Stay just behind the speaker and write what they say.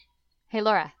Hey,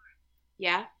 Laura.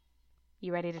 Yeah?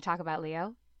 You ready to talk about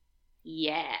Leo?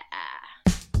 Yeah.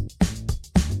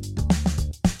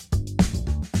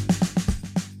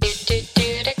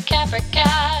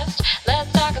 Capricast. Let's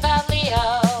talk about Leo.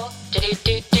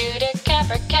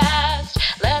 Capricast.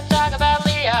 Let's talk about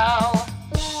Leo.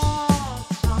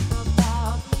 Let's talk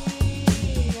about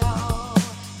Leo.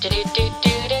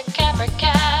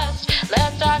 Capricast.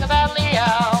 Let's talk about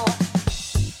Leo.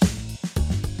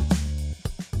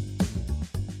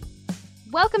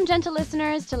 Welcome, gentle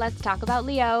listeners, to Let's Talk About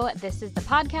Leo. This is the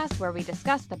podcast where we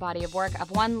discuss the body of work of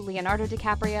one Leonardo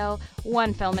DiCaprio,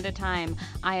 one film at a time.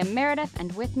 I am Meredith,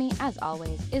 and with me, as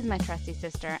always, is my trusty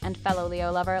sister and fellow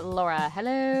Leo lover, Laura.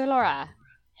 Hello, Laura.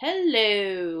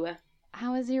 Hello.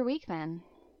 How has your week been?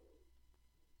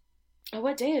 Oh,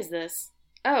 what day is this?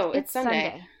 Oh, it's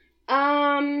Sunday.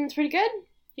 It's pretty good.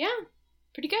 Yeah,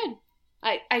 pretty good.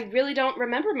 I really don't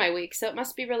remember my week, so it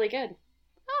must be really good.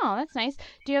 Oh, that's nice.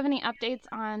 Do you have any updates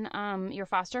on your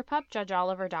foster pup, Judge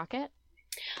Oliver Dockett?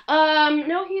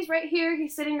 No, he's right here.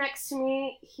 He's sitting next to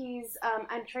me.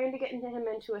 I'm trying to get him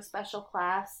into a special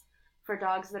class for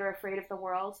dogs that are afraid of the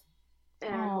world.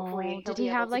 And hopefully did he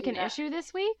have like an issue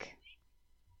this week?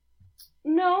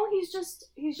 No, he's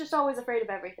just always afraid of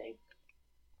everything.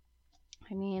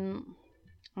 I mean,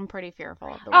 I'm pretty fearful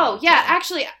of the world. Oh, yeah,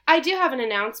 actually, I do have an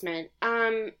announcement.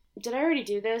 Did I already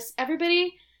do this?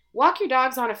 Everybody, walk your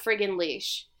dogs on a friggin'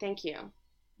 leash. Thank you.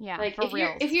 Yeah, like for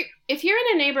real. If you're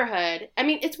in a neighborhood, I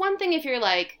mean, it's one thing if you're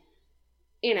like,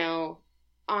 you know,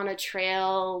 on a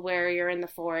trail where you're in the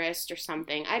forest or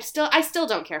something. I still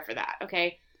don't care for that,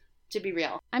 okay? To be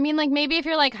real. I mean, like, maybe if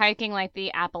you're like hiking like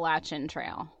the Appalachian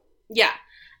Trail. Yeah.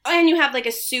 And you have like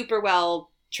a super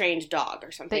well trained dog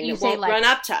or something that you that say, won't like, run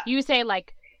up to. You say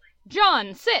like,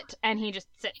 John, sit, and he just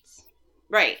sits.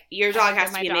 Right. Your dog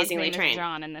has to be amazingly My dog's name trained. is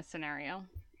John in this scenario.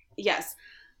 Yes.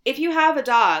 If you have a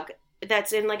dog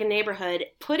that's in like a neighborhood,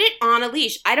 put it on a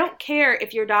leash. I don't care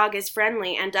if your dog is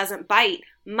friendly and doesn't bite.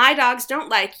 My dogs don't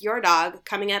like your dog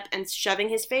coming up and shoving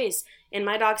his face in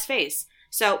my dog's face.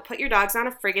 So put your dogs on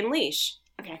a friggin' leash.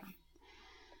 Okay.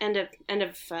 End of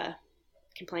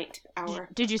complaint hour.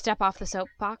 Did you step off the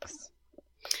soapbox?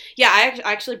 Yeah, I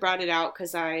actually brought it out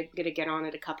because I'm gonna get on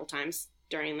it a couple times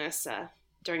during this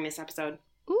episode.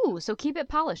 Ooh, so keep it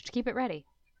polished, keep it ready.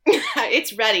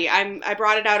 It's ready. I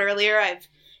brought it out earlier.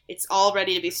 It's all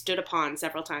ready to be stood upon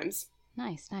several times.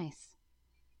 Nice.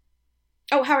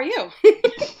 Oh, how are you?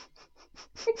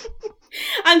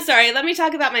 I'm sorry. Let me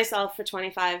talk about myself for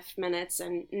 25 minutes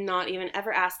and not even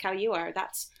ever ask how you are.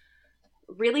 That's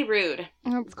really rude.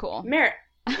 That's cool. Meryl,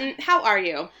 how are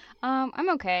you? I'm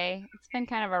okay. It's been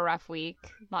kind of a rough week.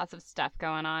 Lots of stuff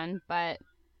going on, but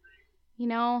you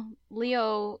know,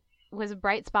 Leo was a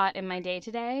bright spot in my day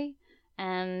today.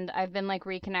 And I've been, like,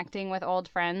 reconnecting with old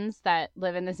friends that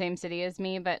live in the same city as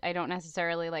me, but I don't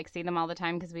necessarily, like, see them all the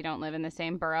time because we don't live in the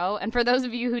same borough. And for those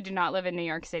of you who do not live in New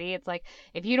York City, it's like,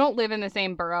 if you don't live in the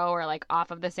same borough or, like, off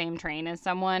of the same train as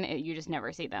someone, you just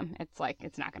never see them. It's, like,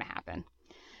 it's not going to happen.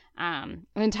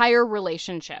 Entire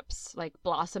relationships, like,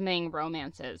 blossoming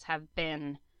romances have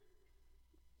been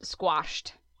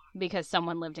squashed because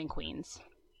someone lived in Queens.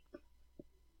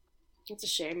 It's a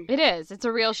shame. It is. It's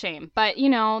a real shame. But, you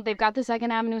know, they've got the 2nd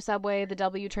Avenue subway. The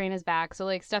W train is back. So,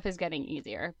 like, stuff is getting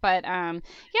easier. But, yeah,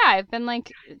 I've been,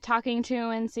 like, talking to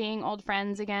and seeing old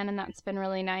friends again, and that's been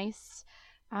really nice.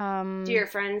 Do your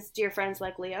friends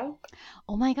like Leo?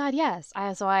 Oh, my God, yes.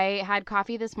 So I had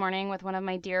coffee this morning with one of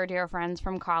my dear, dear friends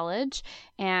from college,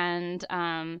 and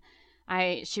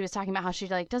she was talking about how she,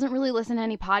 like, doesn't really listen to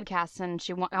any podcasts, and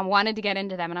I wanted to get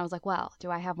into them, and I was like, well,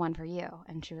 do I have one for you?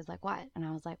 And she was like, what? And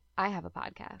I was like, I have a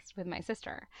podcast with my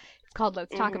sister. It's called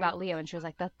Let's Talk About Leo. And she was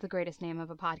like, that's the greatest name of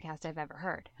a podcast I've ever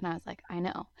heard. And I was like, I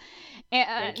know.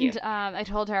 And thank you. I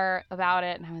told her about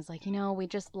it, and I was like, you know, we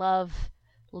just love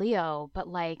Leo, but,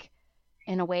 like,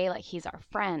 in a way, like, he's our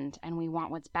friend and we want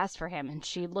what's best for him. And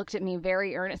she looked at me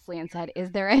very earnestly and said,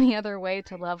 is there any other way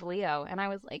to love Leo? And I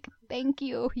was like, thank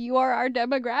you. You are our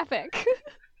demographic.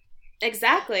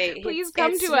 Exactly. Please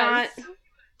come to us.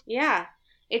 Yeah.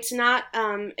 It's not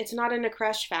in a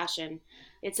crush fashion.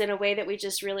 It's in a way that we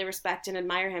just really respect and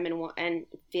admire him and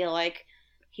feel like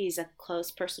he's a close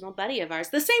personal buddy of ours.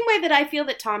 The same way that I feel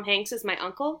that Tom Hanks is my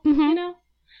uncle, you know?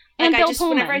 And like, Bill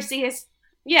Pullman. Whenever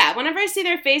I see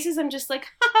their faces, I'm just like,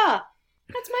 haha,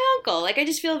 that's my uncle. Like, I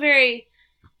just feel very,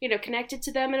 you know, connected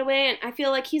to them in a way, and I feel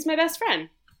like he's my best friend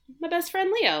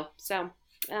Leo. So,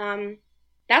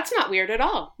 that's not weird at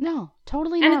all. No,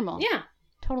 totally normal. Yeah.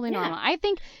 Totally normal. I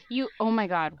think oh my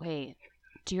God, wait.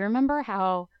 Do you remember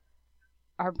how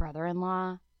our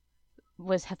brother-in-law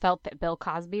felt that Bill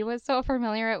Cosby was so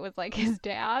familiar. It was like his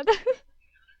dad.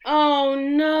 Oh,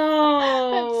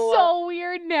 no. That's so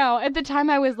weird now. At the time,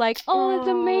 I was like, oh, it's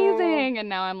amazing. And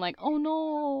now I'm like, oh,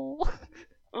 no.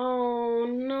 Oh,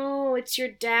 no. It's your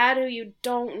dad who you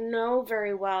don't know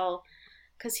very well.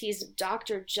 Because he's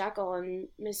Dr. Jekyll and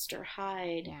Mr.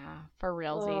 Hyde. Yeah, for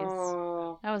realsies.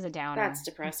 Oh, That was a downer. that's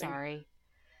depressing. I'm sorry.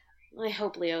 I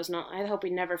hope we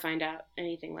never find out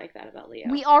anything like that about Leo.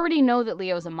 We already know that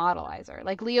Leo's a modelizer.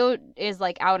 Like, Leo is,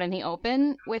 like, out in the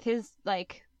open with his,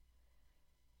 like...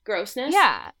 Grossness?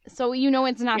 Yeah, so you know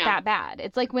it's not Yeah. that bad.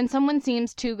 It's like when someone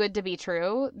seems too good to be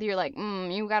true, you're like,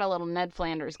 you got a little Ned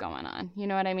Flanders going on. You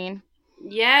know what I mean?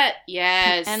 Yeah,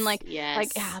 yes. And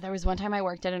yes. there was one time I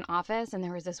worked at an office and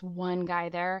there was this one guy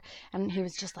there and he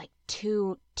was just like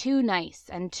too nice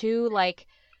and too like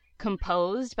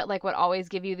composed, but like would always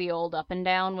give you the old up and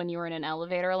down when you were in an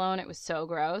elevator alone. It was so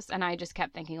gross. And I just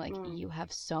kept thinking like, you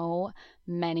have so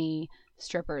many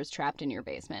strippers trapped in your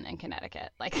basement in Connecticut.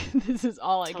 Like, this is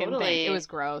all I can think. Totally. It was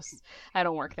gross. I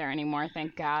don't work there anymore,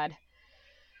 thank God.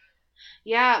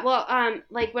 Yeah, well,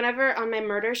 like whenever on my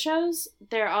murder shows,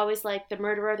 they're always like, the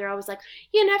murderer, they're always like,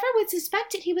 you never would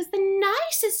suspect it. He was the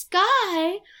nicest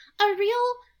guy. A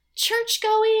real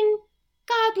church-going,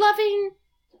 God-loving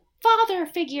father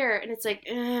figure. And it's like,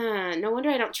 no wonder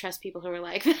I don't trust people who are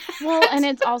like that. Well, and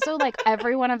it's also like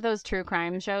every one of those true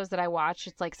crime shows that I watch,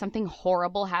 it's like something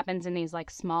horrible happens in these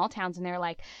like small towns and they're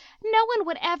like, no one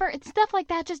would ever, it's stuff like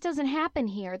that just doesn't happen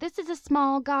here. This is a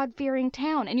small God-fearing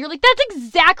town. And you're like, that's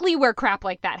exactly where crap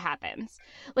like that happens.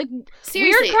 Like,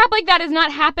 Seriously. weird crap like that is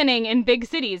not happening in big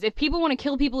cities. If people want to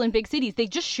kill people in big cities, they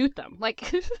just shoot them.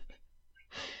 Like,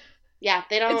 Yeah,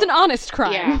 they don't. it's an honest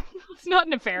crime. Yeah. It's not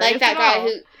nefarious Like that at guy all.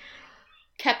 who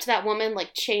kept that woman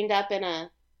like chained up in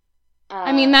a.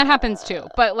 I mean, that happens too.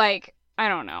 But, like, I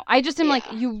don't know. I just am like,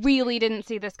 Yeah. you really didn't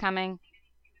see this coming?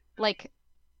 Like,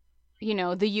 you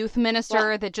know, the youth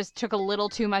minister that just took a little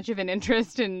too much of an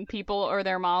interest in people or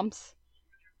their moms?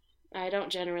 I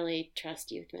don't generally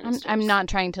trust youth ministers. I'm not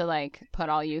trying to, like, put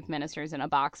all youth ministers in a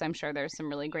box. I'm sure there's some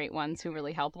really great ones who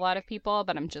really help a lot of people,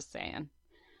 but I'm just saying.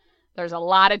 There's a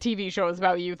lot of TV shows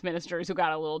about youth ministers who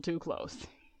got a little too close.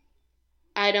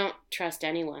 I don't trust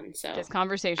anyone, so This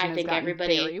conversation I has think gotten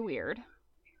everybody- very weird.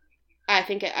 I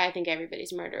think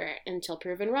everybody's murderer until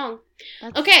proven wrong.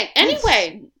 That's- Okay,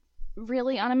 anyway, that's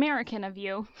really un-American of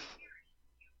you.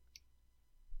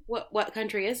 what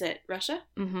country is it? Russia?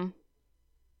 Mm-hmm.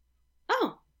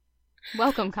 Oh,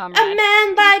 Welcome, a comrade.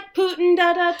 man like Putin.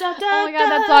 Da da da da. Oh my god,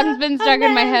 that song's been da, stuck a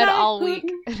in my man head like all Putin.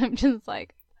 week. And I'm just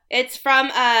like, It's from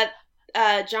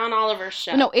John Oliver's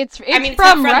show. no, it's I mean, it's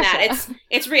from not from Russia. that.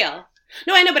 It's real.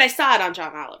 No, I know, but I saw it on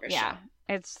John Oliver's yeah, show.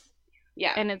 it's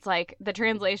Yeah. and it's like the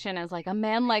translation is like a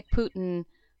man like Putin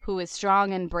who is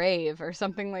strong and brave or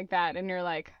something like that, and you're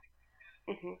like,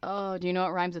 Mhm. oh, do you know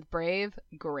what rhymes with brave?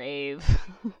 Grave.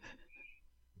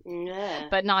 Yeah.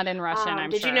 But not in Russian, I'm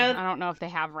did sure. you know- I don't know if they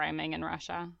have rhyming in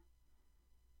Russia.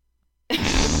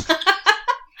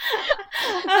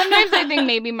 Sometimes I think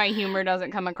maybe my humor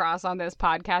doesn't come across on this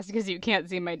podcast because you can't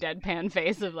see my deadpan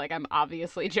face of like I'm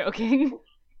obviously joking.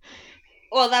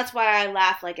 Well, that's why I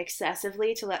laugh like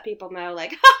excessively to let people know,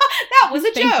 like, that was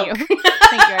a Thank joke. you. Thank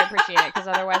you, I appreciate it, because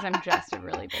otherwise I'm just a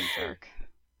really big jerk.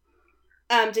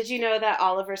 Did you know that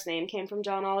Oliver's name came from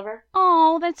John Oliver?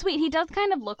 Oh, that's sweet. He does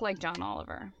kind of look like John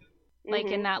Oliver. Like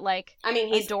in Mhm. that like I mean,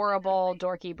 he's adorable,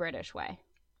 dorky British way.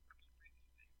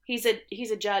 he's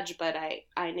a judge, but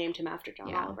I named him after John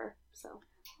Yeah. Oliver. So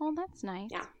Oh, that's nice.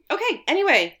 yeah. Okay.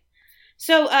 Anyway,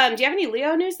 so do you have any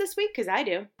Leo news this week? Because I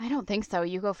do. I don't think so.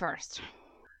 You go first.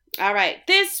 All right,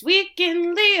 this week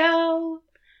in Leo.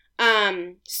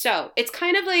 So it's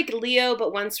kind of like Leo,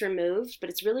 but once removed, but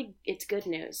it's good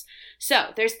news.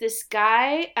 So there's this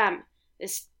guy,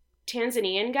 this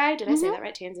Tanzanian guy. Did I say Mhm. that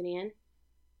right? Tanzanian.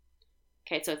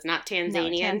 Okay, so it's not No,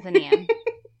 Tanzanian. Tanzanian.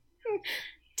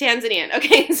 Tanzanian.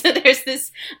 Okay, so there's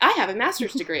this. I have a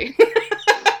master's degree.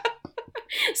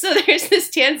 So there's this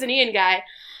Tanzanian guy,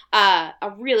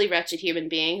 a really wretched human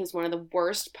being who's one of the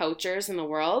worst poachers in the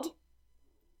world.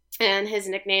 And his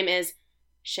nickname is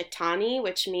Shetani,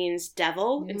 which means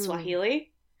devil in Ooh.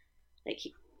 Swahili. Like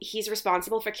he's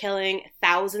responsible for killing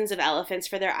thousands of elephants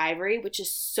for their ivory, which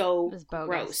is so This is bogus.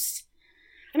 gross.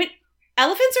 I mean,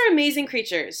 elephants are amazing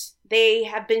creatures. They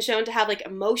have been shown to have like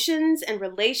emotions and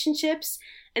relationships,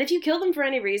 and if you kill them for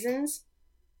any reason,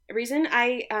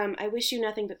 I wish you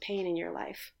nothing but pain in your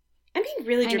life. I'm being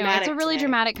really I know, dramatic. it's a really today.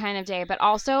 dramatic kind of day, but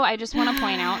also I just want to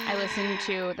point out, I listened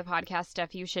to the podcast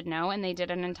Stuff You Should Know, and they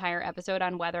did an entire episode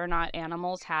on whether or not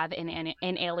animals have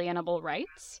inalienable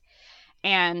rights.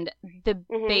 And the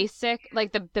Mhm. basic,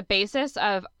 like the basis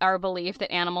of our belief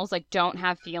that animals like don't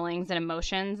have feelings and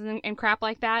emotions and crap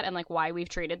like that, and like why we've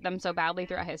treated them so badly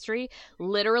throughout history,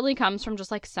 literally comes from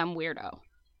just like some weirdo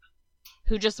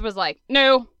who just was like,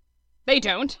 no, they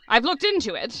don't. I've looked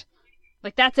into it.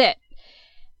 Like, that's it.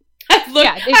 I've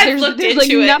looked there's into like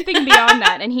it. nothing beyond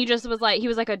that. And he just was like, he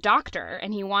was like a doctor,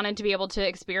 and he wanted to be able to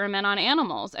experiment on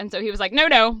animals. And so he was like,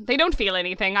 no, they don't feel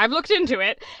anything. I've looked into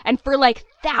it. And for like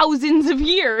thousands of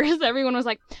years, everyone was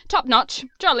like, top notch,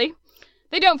 jolly.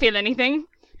 They don't feel anything.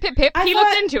 Pip, he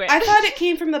looked into it. I thought it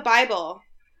came from the Bible.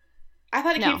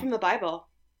 No. Came from the Bible.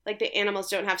 Like, the animals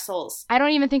don't have souls. I don't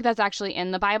even think that's actually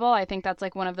in the Bible. I think that's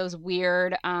like one of those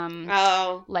weird,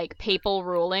 like papal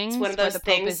rulings. It's one of where those the Pope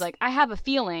things. is like, I have a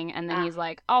feeling, and then he's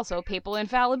like, also papal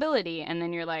infallibility, and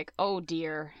then you're like, oh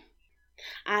dear.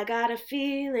 I got a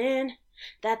feeling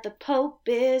that the Pope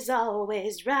is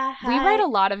always right. We write a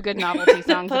lot of good novelty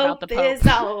songs about the Pope. The Pope is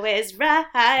always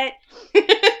right.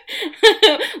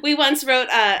 We once wrote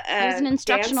It was an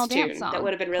instructional dance tune song that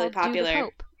would have been really called popular. Do the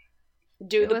Pope.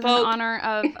 Do the It was Pope. in honor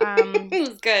of It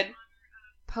was good.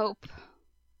 Pope.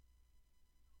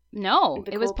 No,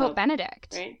 The it was cool Pope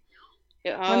Benedict. Right?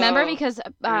 Remember, because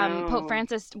no. Pope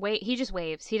Francis he just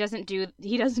waves. He doesn't do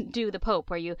the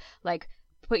Pope where you like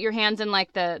put your hands in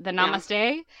like the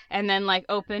namaste and then like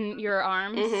open your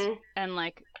arms and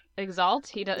like exalt.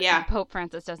 He does. Yeah. Pope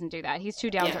Francis doesn't do that. He's too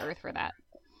down to earth for that.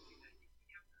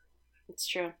 It's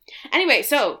true. Anyway,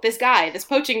 so this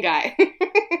poaching guy.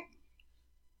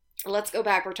 Let's go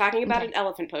back. We're talking about an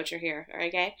elephant poacher here,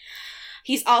 okay?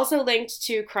 He's also linked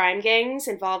to crime gangs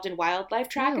involved in wildlife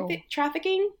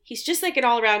trafficking. He's just like an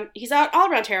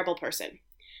all-around terrible person.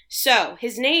 So,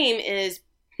 his name is...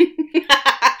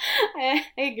 I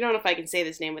don't know if I can say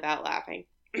this name without laughing.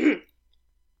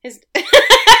 His...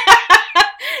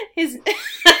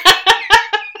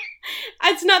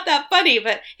 It's not that funny,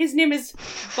 but his name is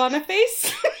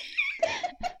Boniface.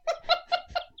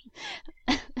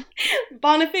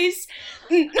 Boniface.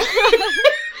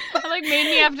 That like made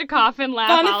me have to cough and laugh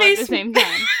all at the same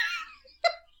time.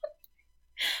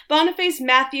 Boniface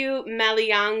Matthew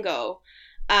Maliango.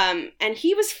 And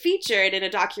he was featured in a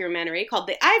documentary called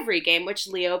The Ivory Game, which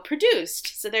Leo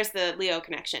produced. So there's the Leo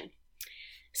connection.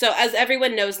 So as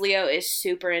everyone knows, Leo is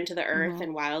super into the earth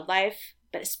and wildlife,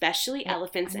 but especially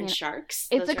elephants and sharks.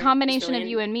 It's a combination of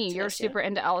you and me. into You're this, too. super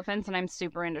into elephants, and I'm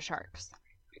super into sharks.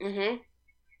 Mm-hmm.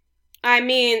 I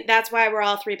mean, that's why we're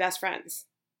all three best friends.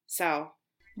 So...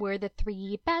 We're the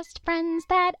three best friends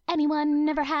that anyone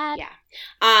ever had.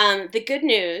 Yeah. The good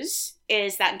news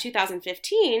is that in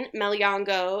 2015,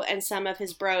 Meliango and some of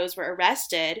his bros were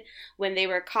arrested when they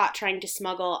were caught trying to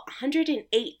smuggle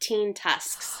 118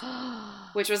 tusks,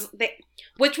 which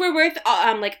were worth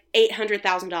like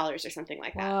 $800,000 or something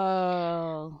like that.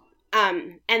 Whoa.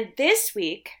 And this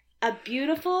week, a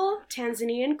beautiful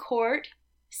Tanzanian court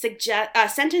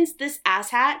sentenced this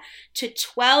asshat to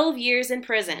 12 years in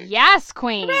prison. Yes,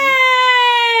 queen.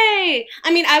 Hooray!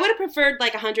 I mean, I would have preferred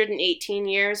like 118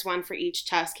 years, one for each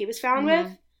tusk he was found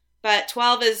with. But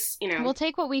 12 is, We'll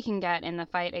take what we can get in the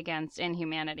fight against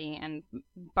inhumanity and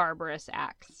barbarous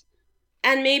acts.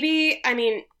 And maybe, I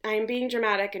mean, I'm being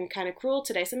dramatic and kind of cruel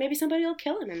today, so maybe somebody will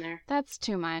kill him in there. That's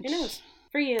too much. Who knows?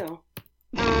 For you.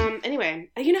 Anyway,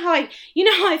 you know how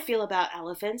I feel about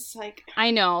elephants. Like,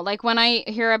 I know. Like when I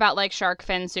hear about like shark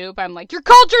fin soup, I'm like, your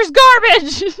culture's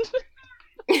garbage.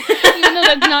 Even though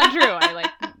that's not true.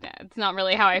 It's not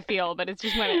really how I feel, but it's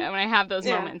just when I have those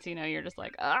moments, you're just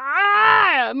like,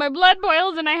 my blood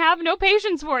boils and I have no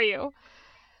patience for you.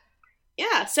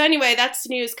 Yeah. So anyway, that's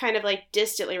news kind of like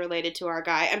distantly related to our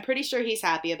guy. I'm pretty sure he's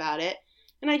happy about it,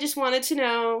 and I just wanted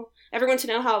everyone to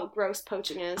know how gross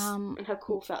poaching is and how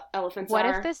cool elephants are. What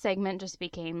if this segment just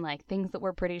became like things that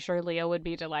we're pretty sure Leo would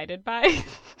be delighted by?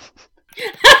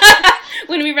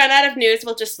 When we run out of news,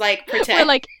 we'll just like pretend. We're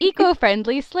like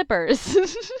eco-friendly slippers.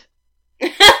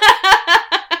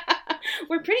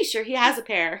 We're pretty sure he has a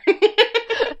pair.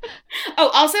 Oh,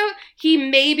 also, he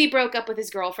maybe broke up with his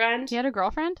girlfriend. He had a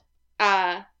girlfriend?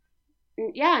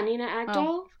 Yeah, Nina Agdal.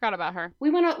 Oh, forgot about her. We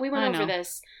went over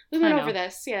this.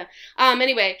 Yeah.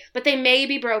 Anyway, but they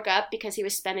maybe broke up because he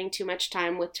was spending too much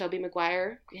time with Tobey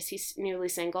Maguire because he's newly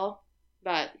single.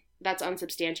 But that's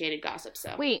unsubstantiated gossip,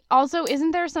 so. Wait, also, isn't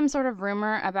there some sort of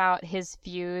rumor about his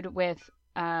feud with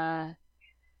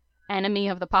enemy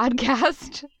of the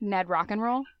podcast, Ned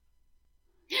Rock'n'Roll?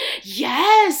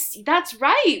 Yes, that's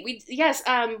right.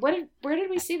 Where did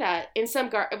we see that? In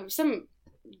some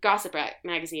gossip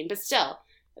magazine, but still,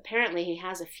 apparently he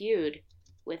has a feud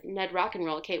with Ned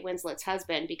Rock'n'Roll, Kate Winslet's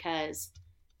husband, because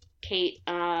Kate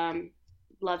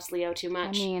loves Leo too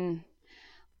much. I mean,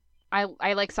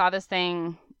 I like saw this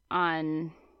thing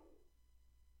on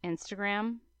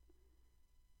Instagram.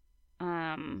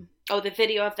 Oh, the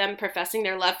video of them professing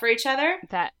their love for each other?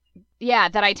 That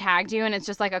I tagged you, and it's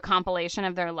just like a compilation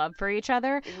of their love for each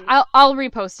other. Mhm. I'll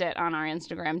repost it on our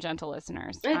Instagram, gentle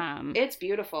listeners. It's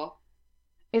beautiful.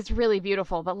 It's really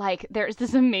beautiful, but like there's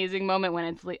this amazing moment when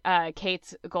it's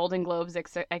Kate's Golden Globes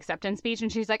acceptance speech, and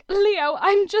she's like, "Leo,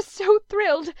 I'm just so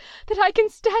thrilled that I can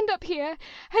stand up here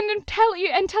and tell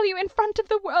you in front of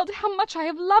the world how much I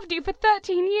have loved you for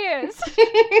 13 years."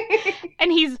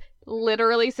 And he's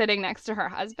literally sitting next to her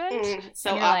husband. So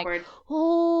and you're awkward. Like,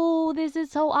 oh, this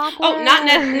is so awkward. Oh, not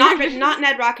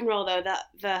Ned Rock and Roll though.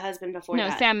 The husband before that.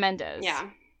 No, Sam Mendes. Yeah.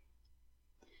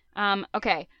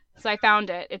 Okay. So I found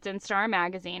it. It's in Star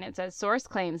Magazine. It says, source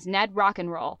claims Ned Rock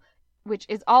and Roll, which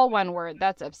is all one word.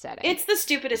 That's upsetting. It's the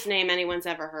stupidest name anyone's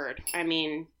ever heard. I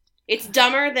mean, it's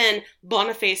dumber than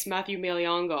Boniface Matthew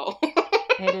Maliongo.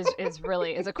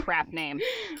 It's a crap name.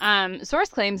 Source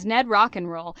claims Ned Rock and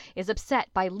Roll is upset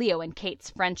by Leo and Kate's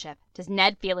friendship. Does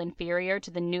Ned feel inferior to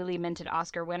the newly minted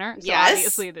Oscar winner? So yes.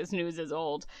 Obviously this news is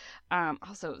old.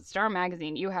 Also, Star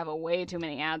Magazine, you have way too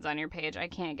many ads on your page. I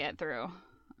can't get through.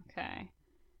 Okay.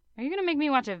 Are you going to make me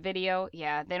watch a video?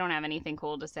 Yeah, they don't have anything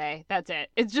cool to say. That's it.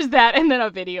 It's just that and then a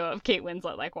video of Kate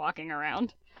Winslet, like, walking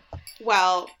around.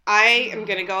 Well, I am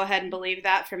going to go ahead and believe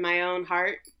that from my own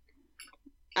heart.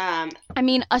 I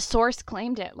mean, a source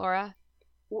claimed it, Laura.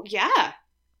 Yeah.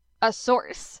 A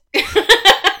source. It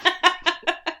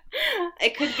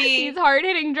could be... These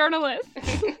hard-hitting journalists.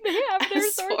 They have their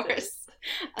sources.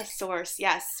 A source,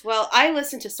 yes. Well, I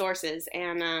listen to sources,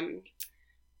 and I'm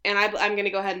going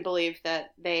to go ahead and believe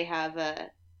that they have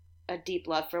a deep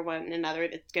love for one another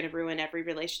that's going to ruin every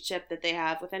relationship that they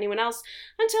have with anyone else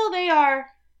until they are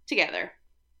together.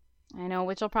 I know,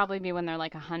 which will probably be when they're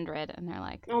like 100 and they're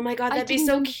like, oh my God, that'd be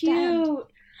so cute.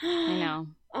 I know.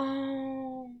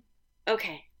 Oh.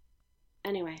 Okay.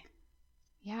 Anyway.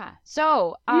 Yeah.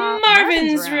 So,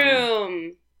 Marvin's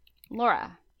room.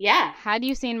 Laura. Yeah. Had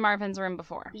you seen Marvin's Room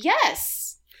before?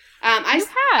 Yes.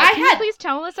 Can you please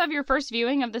tell us of your first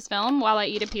viewing of this film while I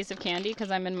eat a piece of candy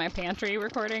because I'm in my pantry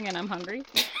recording and I'm hungry?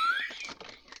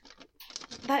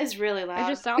 That is really loud. I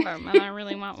just saw them and I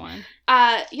really want one.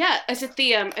 Yeah. Is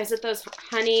it those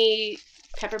honey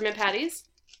peppermint patties?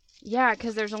 Yeah,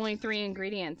 because there's only 3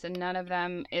 ingredients and none of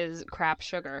them is crap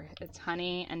sugar. It's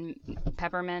honey and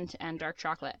peppermint and dark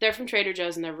chocolate. They're from Trader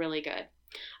Joe's and they're really good.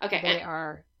 Okay. They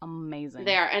are amazing.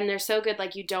 They are, and they're so good,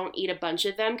 like, you don't eat a bunch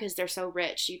of them because they're so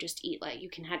rich. You just eat, like, you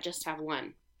can just have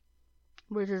one.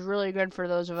 Which is really good for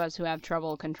those of us who have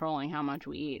trouble controlling how much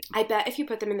we eat. I bet if you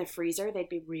put them in the freezer, they'd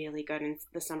be really good in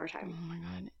the summertime. Oh my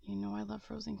God. You know I love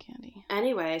frozen candy.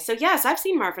 Anyway, so yes, I've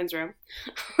seen Marvin's Room.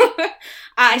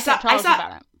 I saw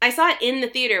it in the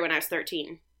theater when I was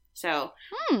 13. So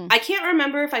I can't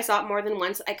remember if I saw it more than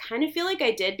once. I kind of feel like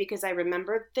I did because I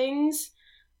remembered things.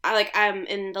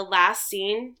 In the last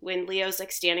scene when Leo's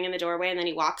like standing in the doorway and then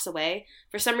he walks away.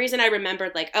 For some reason, I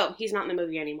remembered like, oh, he's not in the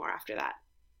movie anymore after that.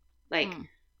 Like,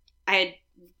 I had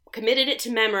committed it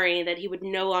to memory that he would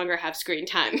no longer have screen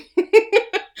time.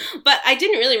 But I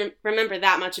didn't really remember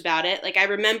that much about it. Like, I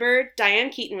remembered Diane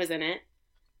Keaton was in it.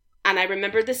 And I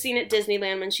remembered the scene at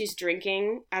Disneyland when she's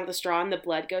drinking out of the straw and the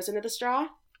blood goes into the straw.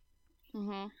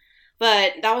 Mm-hmm.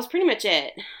 But that was pretty much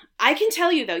it. I can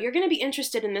tell you, though, you're going to be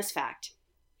interested in this fact.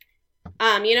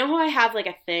 You know how I have, like,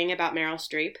 a thing about Meryl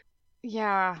Streep?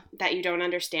 Yeah. That you don't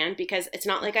understand? Because it's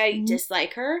not like I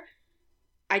dislike her.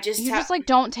 just, like,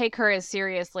 don't take her as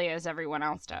seriously as everyone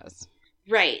else does.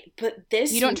 Right. But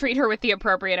this... You don't treat her with the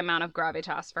appropriate amount of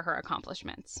gravitas for her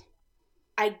accomplishments.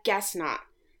 I guess not.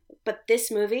 But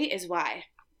this movie is why.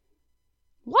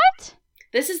 What?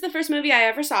 This is the first movie I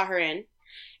ever saw her in.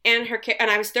 And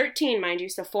I was 13, mind you,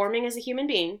 so forming as a human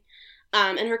being.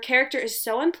 And her character is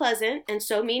so unpleasant and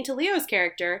so mean to Leo's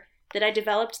character that I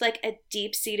developed, like, a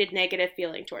deep-seated negative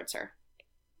feeling towards her.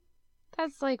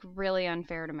 That's, like, really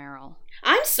unfair to Meryl.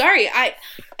 I'm sorry.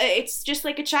 It's just,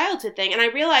 like, a childhood thing. And I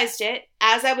realized it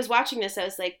as I was watching this. I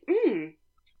was like,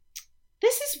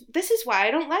 this is why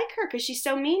I don't like her, because she's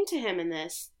so mean to him in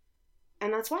this.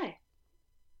 And that's why.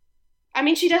 I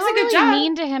mean, she does a good job.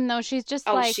 Mean to him, though. She's just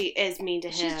like... she is mean to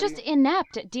him. She's just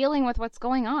inept at dealing with what's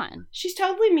going on. She's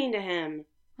totally mean to him.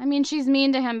 I mean, she's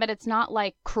mean to him, but it's not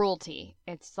like cruelty.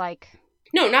 It's like...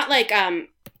 No, not like,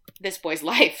 this boy's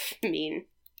life mean.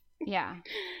 Yeah.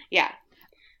 Yeah.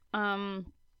 I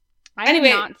anyway,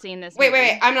 have not seen this movie.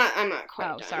 Wait. I'm not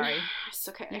quite done. Sorry. It's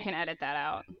okay. You can edit that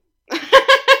out.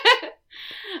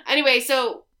 Anyway,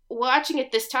 so watching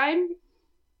it this time,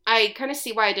 I kind of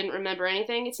see why I didn't remember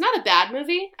anything. It's not a bad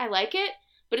movie. I like it.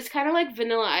 but it's kind of like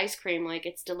vanilla ice cream. Like,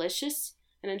 it's delicious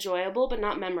and enjoyable, but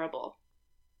not memorable.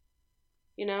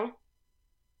 You know?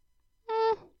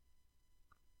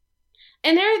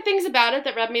 And there are things about it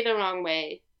that rub me the wrong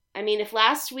way. I mean, if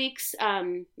last week's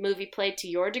movie played to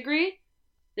your degree,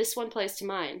 this one plays to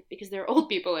mine, because there are old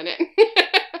people in it.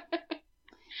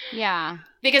 Yeah.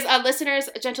 Because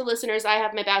gentle listeners, I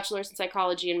have my bachelor's in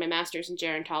psychology and my master's in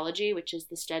gerontology, which is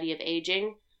the study of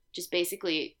aging, which is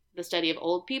basically the study of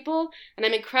old people. And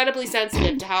I'm incredibly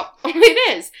sensitive to how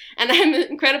it is. And I'm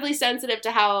incredibly sensitive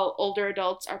to how older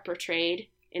adults are portrayed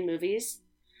in movies.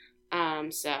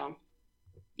 So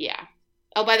yeah.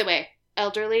 Oh, by the way,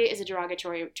 elderly is a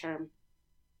derogatory term.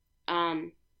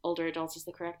 Older adults is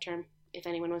the correct term, if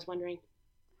anyone was wondering.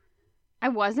 I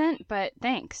wasn't, but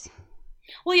thanks.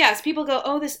 Well, yes, people go,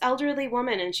 oh, this elderly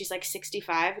woman, and she's like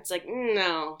 65. It's like,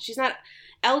 no, she's not.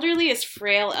 Elderly is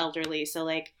frail elderly. So,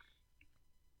 like,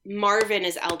 Marvin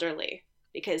is elderly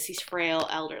because he's frail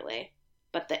elderly.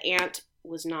 But the aunt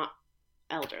was not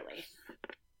elderly.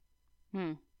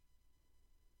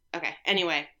 Okay,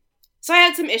 anyway. So I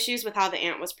had some issues with how the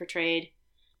aunt was portrayed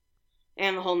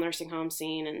and the whole nursing home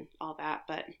scene and all that,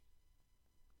 but...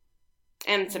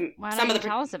 And Why don't you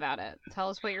tell us about it? Tell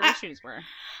us what your issues were.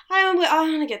 I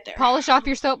want to get there. Polish off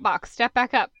your soapbox. Step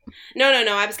back up. No.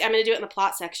 I'm going to do it in the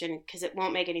plot section because it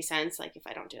won't make any sense, like, if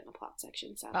I don't do it in the plot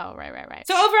section. So. Oh, right.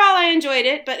 So overall, I enjoyed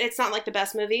it, but it's not like the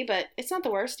best movie, but it's not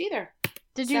the worst either.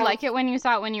 Did you like it when you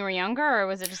saw it when you were younger, or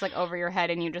was it just like over your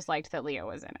head and you just liked that Leo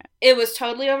was in it? It was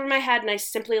totally over my head, and I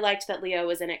simply liked that Leo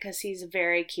was in it because he's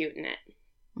very cute in it.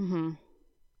 Mm-hmm.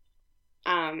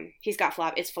 He's got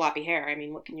floppy hair. I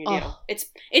mean, what can you do? Oh.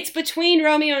 It's between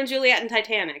Romeo and Juliet and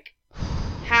Titanic.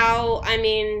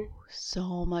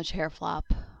 So much hair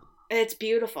flop. It's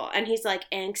beautiful. And he's like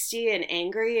angsty and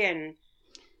angry and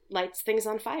lights things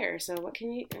on fire. So what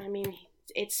can you,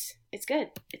 it's good.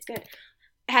 It's good.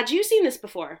 Had you seen this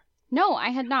before? No, I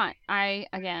had not.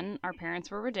 Our parents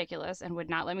were ridiculous and would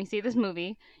not let me see this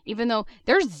movie, even though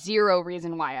there's zero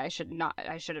reason why I should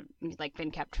have like been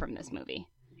kept from this movie.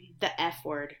 The F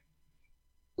word.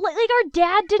 Like our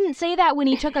dad didn't say that when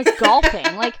he took us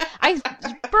golfing. Like, I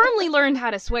firmly learned how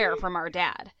to swear from our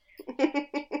dad.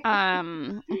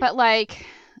 But like,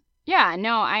 yeah,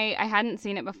 no, I hadn't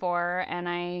seen it before, and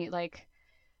I like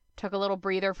took a little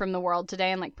breather from the world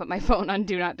today and like put my phone on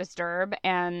Do Not Disturb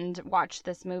and watched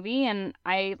this movie, and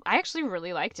I actually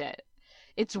really liked it.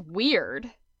 It's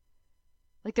weird.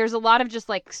 Like, there's a lot of just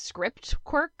like script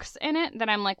quirks in it that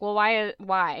I'm like, well,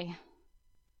 why?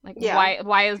 Like, yeah.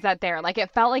 Why is that there? Like, it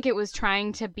felt like it was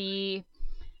trying to be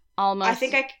almost... I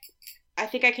think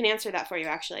I can answer that for you,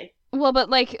 actually. Well, but,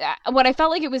 like, what I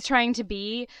felt like it was trying to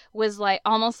be was, like,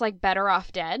 almost like Better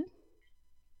Off Dead.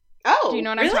 Oh, do you know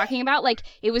what I'm talking about? Like,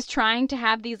 it was trying to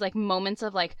have these, like, moments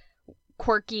of, like,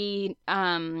 quirky,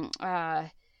 like,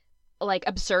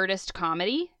 absurdist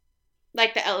comedy.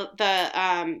 Like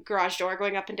the garage door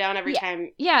going up and down every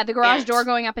time. Yeah, the garage door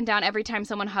going up and down every time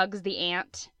someone hugs the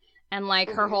aunt. And, like,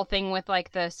 her whole thing with,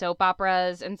 like, the soap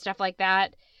operas and stuff like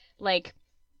that. Like,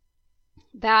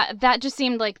 that just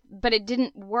seemed like... But it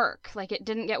didn't work. Like, it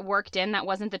didn't get worked in. That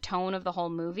wasn't the tone of the whole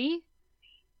movie.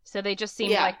 So they just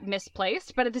seemed, like,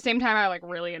 misplaced. But at the same time, I, like,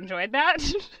 really enjoyed that.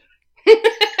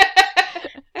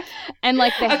 And,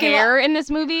 like, the hair in this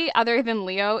movie, other than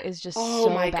Leo, is just so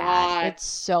bad. God. It's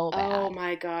so bad. Oh,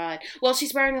 my God. Well,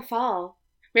 she's wearing a fall.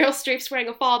 Meryl Streep's wearing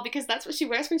a fall because that's what she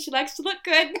wears when she likes to look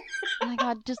good. Oh my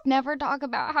God, just never talk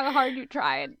about how hard you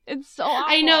tried. It's so awful.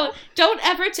 I know. Don't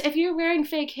ever, if you're wearing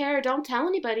fake hair, don't tell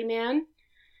anybody, man.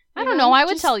 I don't know. I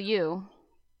would tell you.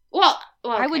 Well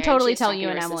okay, I would totally tell you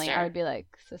and Emily. Sister. I would be like,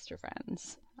 sister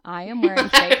friends, I am wearing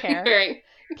fake hair.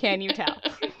 Can you tell?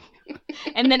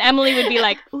 And then Emily would be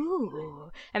like,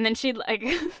 ooh. And then she'd like,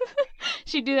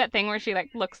 she'd do that thing where she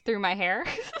like looks through my hair.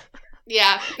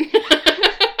 Yeah.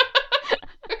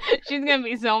 She's gonna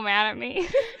be so mad at me.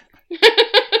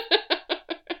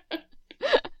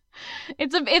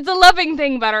 It's a loving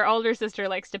thing, but our older sister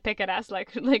likes to pick at us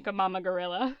like a mama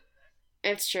gorilla.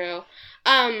 It's true.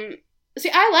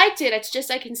 See, I liked it. It's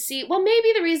just I can see. Well,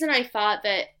 maybe the reason I thought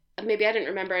that maybe I didn't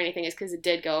remember anything is because it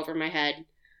did go over my head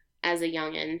as a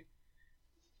youngin'.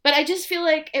 But I just feel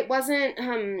like it wasn't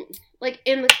like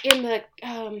in the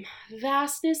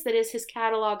vastness that is his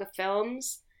catalog of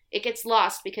films. It gets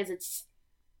lost because it's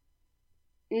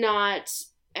not,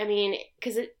 I mean,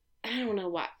 because I don't know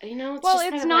what, you know?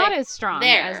 It's not as strong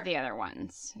as the other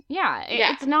ones. Yeah,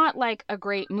 it's not like a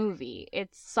great movie.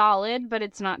 It's solid, but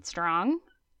it's not strong.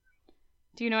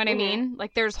 Do you know what I mean?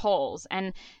 Like, there's holes,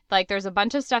 and, like, there's a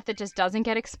bunch of stuff that just doesn't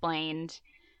get explained,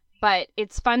 but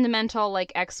it's fundamental,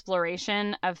 like,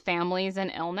 exploration of families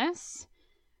and illness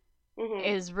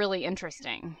is really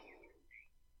interesting.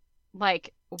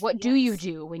 Like, what do you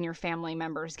do when your family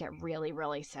members get really,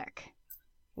 really sick?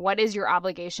 What is your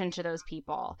obligation to those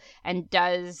people? And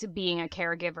does being a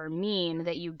caregiver mean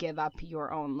that you give up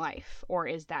your own life? Or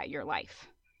is that your life?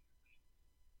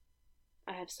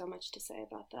 I have so much to say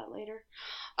about that later.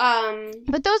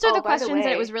 But those are the by the questions that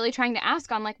way- it was really trying to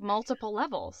ask on, like, multiple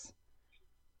levels.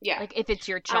 Yeah. Like, if it's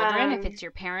your children, if it's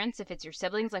your parents, if it's your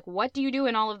siblings, like, what do you do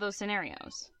in all of those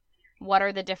scenarios? What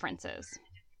are the differences?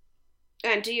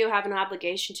 And do you have an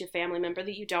obligation to a family member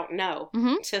that you don't know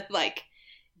to, like,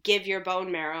 give your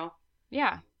bone marrow?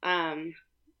 Yeah.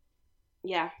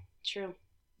 Yeah, true.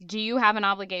 Do you have an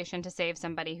obligation to save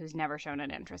somebody who's never shown an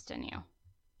interest in you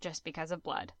just because of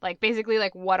blood? Like, basically,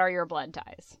 like, what are your blood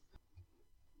ties?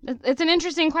 It's an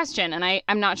interesting question, and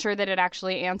I'm not sure that it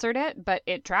actually answered it, but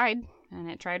it tried, and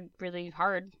it tried really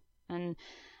hard. And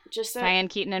Just so, Diane,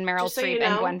 Keaton, and Meryl just so Streep you know-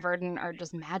 and Gwen Verdon are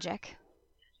just magic.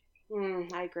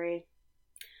 I agree.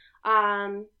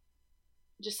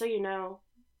 Just so you know,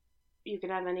 you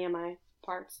can have any of my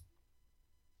parts.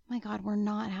 Oh my God, we're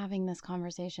not having this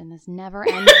conversation. This never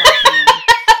ends. Like me.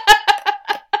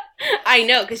 I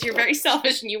know, because you're very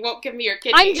selfish and you won't give me your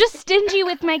kidney. I'm just stingy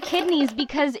with my kidneys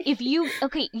because if you...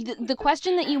 Okay, the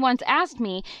question that you once asked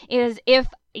me is if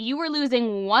you were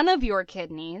losing one of your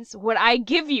kidneys, would I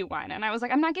give you one? And I was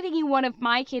like, I'm not giving you one of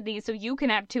my kidneys so you can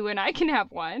have two and I can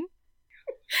have one.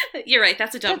 You're right,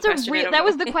 that's a dumb question. That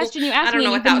was the question you asked me,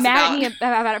 and you've been mad at me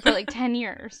about it for like 10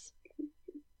 years.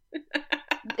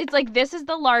 It's like, this is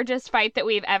the largest fight that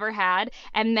we've ever had.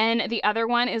 And then the other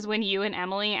one is when you and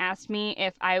Emily asked me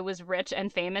if I was rich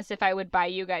and famous, if I would buy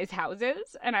you guys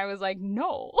houses. And I was like,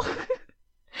 no.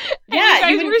 Yeah,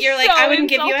 you're like, I wouldn't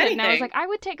give you anything. And I was like, I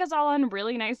would take us all on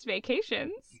really nice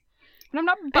vacations. And I'm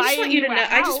not buying I just want you to know.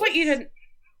 house. I just want you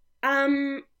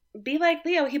to be like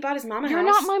Leo. He bought his mom a house. You're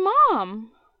not my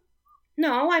mom.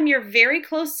 No, I'm your very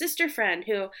close sister friend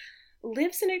who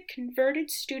lives in a converted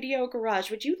studio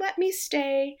garage. Would you let me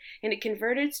stay in a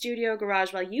converted studio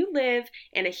garage while you live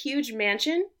in a huge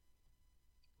mansion?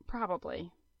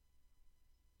 Probably.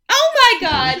 Oh my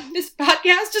God, this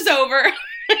podcast is over.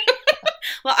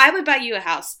 Well, I would buy you a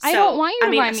house. I don't want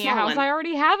you to buy me a small house. one. I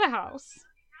already have a house.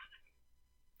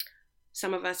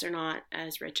 Some of us are not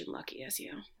as rich and lucky as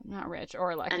you. I'm not rich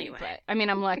or lucky. Anyway. But I mean,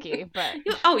 I'm lucky, but...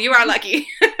 You are lucky.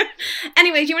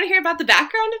 Anyway, do you want to hear about the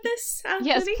background of this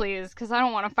yes, movie? please, because I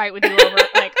don't want to fight with you over,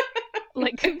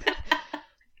 like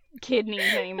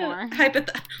kidneys anymore.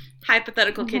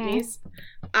 Hypothetical kidneys.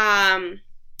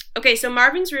 Okay, so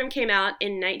Marvin's Room came out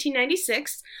in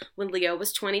 1996 when Leo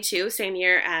was 22, same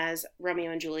year as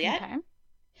Romeo and Juliet. Okay.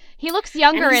 He looks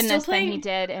younger And he's in still this than he playing-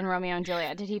 did in Romeo and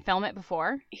Juliet. Did he film it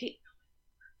before?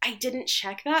 I didn't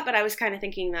check that, but I was kind of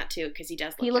thinking that too, because he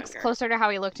does look He looks younger. closer to how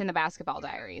he looked in the Basketball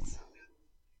Diaries.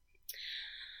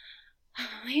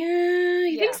 Yeah,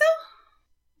 you think so?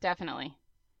 Definitely.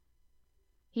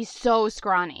 He's so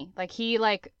scrawny. Like, he,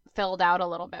 filled out a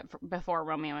little bit before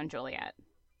Romeo and Juliet.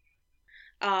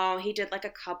 Oh, he did like a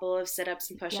couple of sit-ups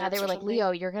and push-ups. Yeah, they were or like, something.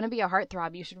 Leo, you're going to be a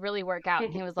heartthrob. You should really work out.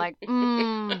 And he was like,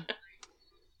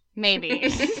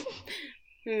 maybe.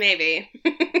 Maybe.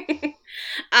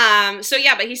 So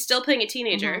yeah, but he's still playing a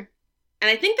teenager. Mhm. And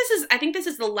I think this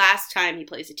is the last time he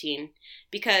plays a teen,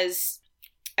 because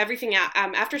everything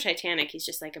after Titanic, he's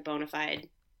just like a bona fide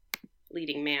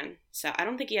leading man. So I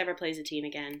don't think he ever plays a teen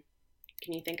again.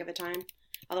 Can you think of a time?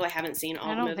 Although I haven't seen all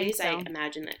I the don't movies, think so. I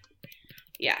imagine that.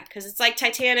 Yeah, because it's like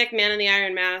Titanic, Man in the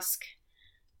Iron Mask.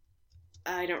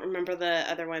 I don't remember the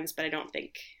other ones, but I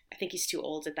think he's too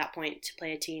old at that point to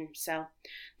play a teen. So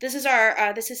this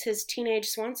is his teenage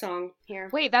swan song here.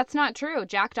 Wait, that's not true.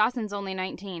 Jack Dawson's only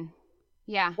 19.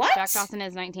 Yeah, What? Jack Dawson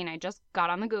is 19. I just got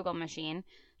on the Google machine.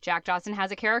 Jack Dawson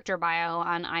has a character bio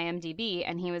on IMDb,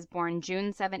 and he was born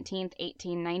June 17th,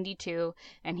 1892,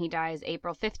 and he dies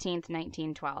April 15th,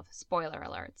 1912. Spoiler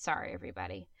alert. Sorry,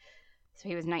 everybody. So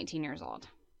he was 19 years old.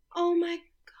 Oh my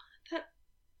god,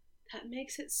 that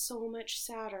makes it so much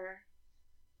sadder.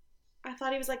 I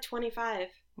thought he was like 25.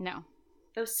 No.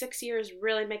 Those 6 years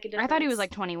really make a difference. I thought he was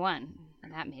like 21,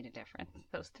 and that made a difference.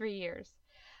 Those 3 years.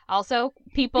 Also,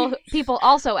 people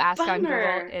also ask on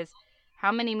Bummer. Google is,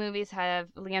 how many movies have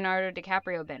Leonardo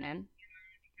DiCaprio been in?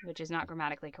 Which is not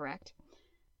grammatically correct.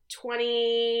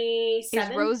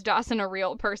 27? Is Rose Dawson a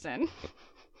real person?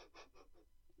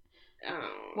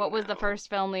 Oh, What was the no. first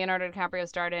film Leonardo DiCaprio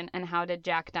starred in, and how did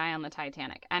Jack die on the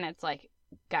Titanic? And it's like,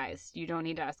 guys, you don't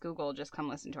need to ask Google, just come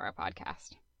listen to our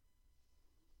podcast.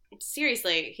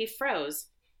 Seriously, he froze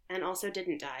and also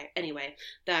didn't die. Anyway,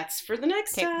 that's for the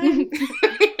next Okay.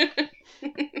 time.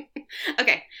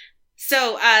 Okay,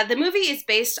 so the movie is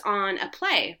based on a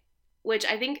play which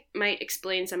I think might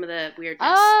explain some of the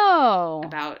weirdness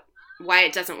about why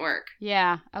it doesn't work.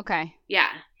 Yeah, okay. Yeah.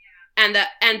 And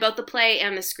both the play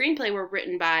and the screenplay were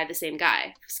written by the same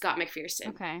guy, Scott McPherson.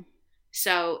 Okay.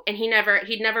 So, and he'd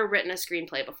never written a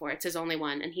screenplay before. It's his only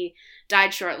one, and he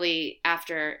died shortly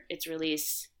after its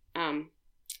release.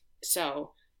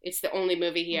 So it's the only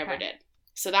movie he ever did.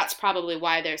 So that's probably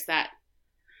why there's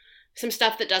some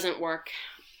stuff that doesn't work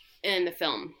in the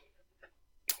film,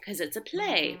 because it's a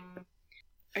play.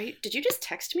 Did you just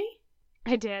text me?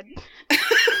 I did.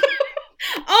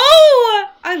 Oh,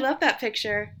 I love that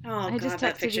picture. Oh, I just God,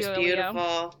 that picture's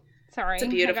beautiful. Sorry. It's a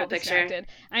beautiful picture. Distracted.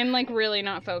 I'm like really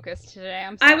not focused today.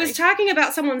 I'm sorry. I was talking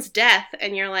about someone's death,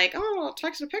 and you're like, oh, I'll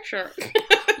text a picture.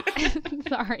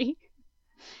 Sorry.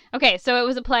 Okay, so it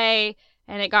was a play,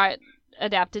 and it got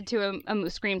adapted to a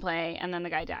screenplay, and then the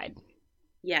guy died.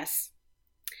 Yes.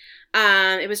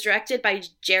 It was directed by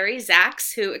Jerry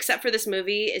Zaks, who, except for this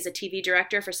movie, is a TV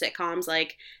director for sitcoms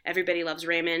like Everybody Loves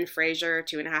Raymond, Frasier,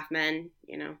 2.5 Men,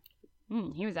 you know.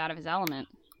 He was out of his element.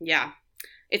 Yeah.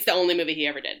 It's the only movie he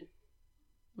ever did.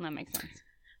 That makes sense.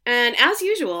 And as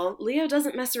usual, Leo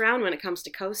doesn't mess around when it comes to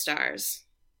co-stars.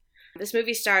 This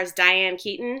movie stars Diane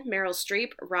Keaton, Meryl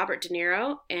Streep, Robert De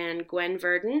Niro, and Gwen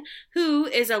Verdon, who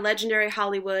is a legendary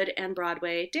Hollywood and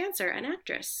Broadway dancer and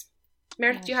actress.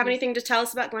 Meredith, do you have anything to tell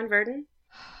us about Gwen Verdon?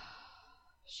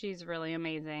 She's really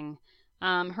amazing.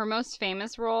 Her most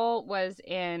famous role was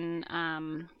in,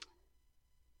 oh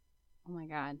my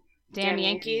God, Damn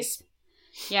Yankees.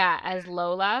 Yeah, as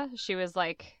Lola. She was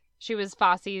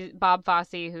Bob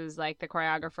Fosse, who's like the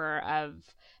choreographer of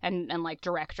and like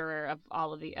director of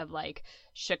all of like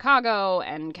Chicago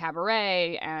and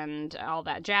Cabaret and all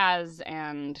that jazz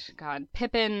and God,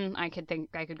 Pippin. I could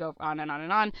go on and on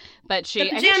and on. But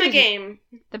The Pajama Game.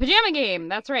 The Pajama Game,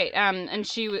 that's right. And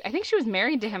I think she was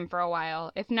married to him for a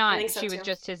while. If not, so she was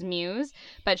just his muse.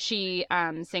 But she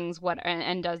sings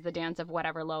and does the dance of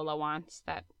Whatever Lola Wants,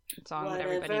 that song that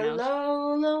everybody knows. Whatever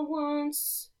Lola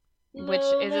wants. Which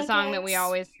is a song that we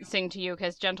always sing to you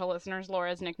because, gentle listeners,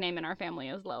 Laura's nickname in our family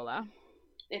is Lola.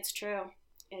 It's true.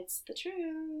 It's the truth.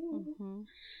 Mm-hmm.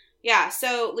 Yeah,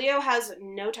 so Leo has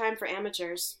no time for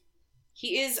amateurs.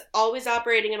 He is always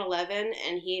operating at 11,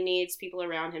 and he needs people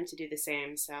around him to do the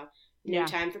same, so no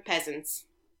time for peasants.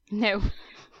 No.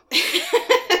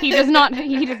 He does not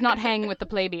hang with the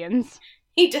plebeians.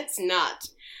 He does not.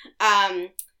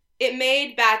 It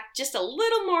made back just a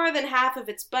little more than half of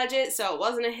its budget, so it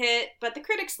wasn't a hit, but the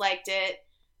critics liked it,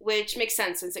 which makes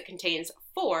sense since it contains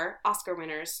 4 Oscar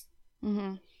winners.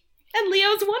 Mm-hmm. And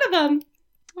Leo's one of them.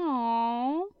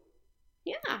 Aww.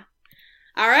 Yeah.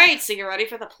 All right, so you're ready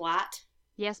for the plot?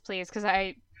 Yes, please, because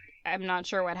I'm not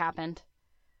sure what happened.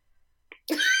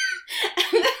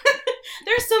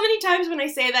 There's so many times when I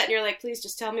say that and you're like, please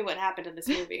just tell me what happened in this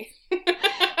movie.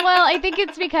 Well, I think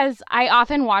it's because I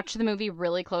often watch the movie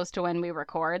really close to when we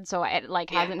record, so it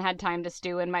hasn't had time to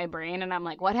stew in my brain, and I'm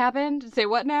like, what happened? Say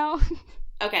what now?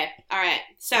 Okay, all right.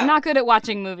 So I'm not good at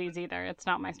watching movies either. It's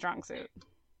not my strong suit.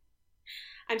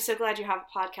 I'm so glad you have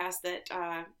a podcast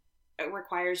that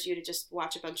requires you to just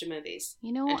watch a bunch of movies.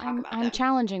 You know, I'm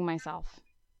challenging myself.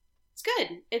 It's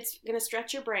good. It's going to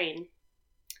stretch your brain.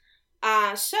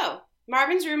 So,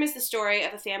 Marvin's Room is the story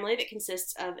of a family that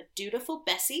consists of dutiful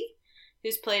Bessie,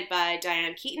 who's played by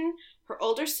Diane Keaton, her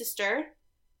older sister,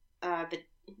 I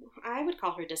would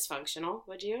call her dysfunctional,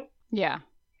 would you? Yeah.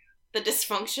 The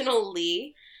dysfunctional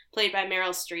Lee, played by Meryl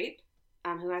Streep,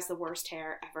 who has the worst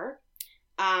hair ever.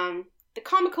 The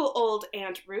comical old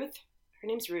Aunt Ruth. Her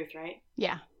name's Ruth, right?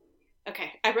 Yeah.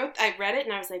 Okay. I read it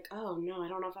and I was like, oh no, I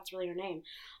don't know if that's really her name.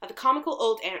 The comical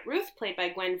old Aunt Ruth, played by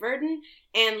Gwen Verdon,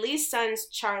 and Lee's son's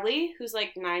Charlie, who's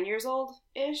like 9 years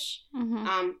old-ish.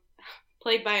 Mm-hmm.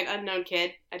 Played by an unknown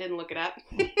kid. I didn't look it up.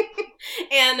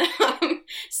 And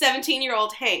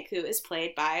 17-year-old Hank, who is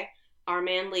played by our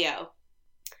man Leo.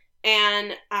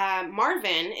 And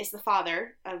Marvin is the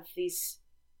father of this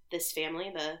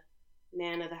family, the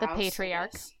man of the house. The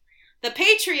patriarch. The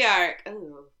patriarch.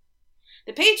 Oh.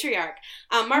 The patriarch.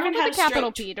 Marvin had a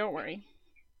capital stroke. P, don't worry.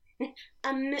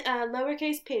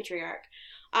 Lowercase patriarch.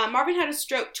 Marvin had a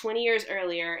stroke 20 years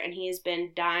earlier, and he has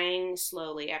been dying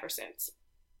slowly ever since.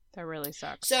 That really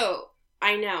sucks. So,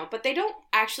 I know, but they don't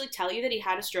actually tell you that he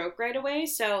had a stroke right away,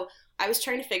 so I was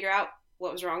trying to figure out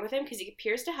what was wrong with him, because he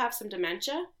appears to have some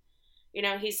dementia. You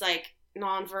know, he's, like,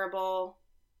 nonverbal,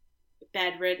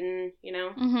 bedridden, you know?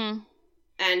 Mm-hmm.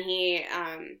 And he,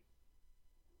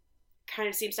 kind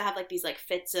of seems to have, like, these, like,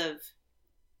 fits of,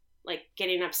 like,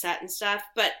 getting upset and stuff,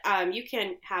 but, you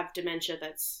can have dementia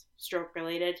that's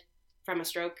stroke-related from a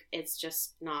stroke. It's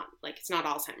just not, like, it's not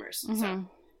Alzheimer's, mm-hmm. So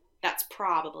that's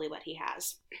probably what he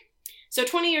has. So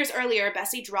 20 years earlier,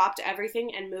 Bessie dropped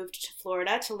everything and moved to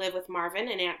Florida to live with Marvin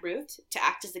and Aunt Ruth to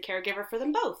act as the caregiver for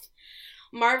them both.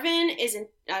 Marvin is,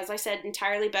 as I said,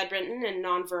 entirely bedridden and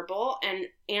nonverbal, and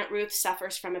Aunt Ruth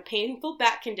suffers from a painful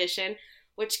back condition,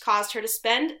 which caused her to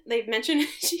spend, they've mentioned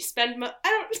it's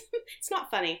not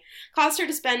funny, caused her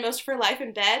to spend most of her life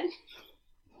in bed.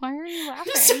 Why are you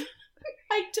laughing?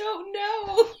 I don't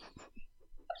know.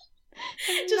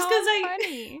 It's Just because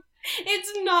funny.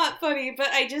 It's not funny, but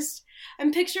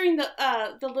I'm picturing the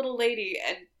little lady,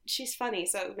 and she's funny,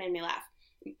 so it made me laugh.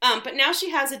 But now she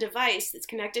has a device that's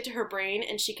connected to her brain,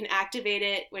 and she can activate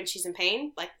it when she's in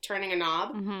pain, like turning a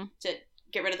knob to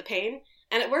get rid of the pain.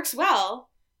 And it works well,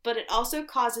 but it also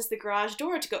causes the garage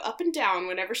door to go up and down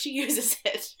whenever she uses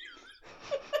it.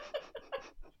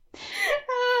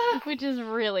 Which is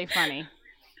really funny.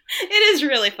 It is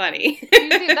really funny.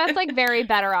 That's like very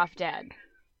Better Off Dead.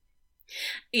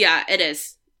 Yeah, it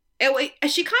is.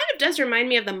 She kind of does remind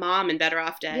me of the mom in Better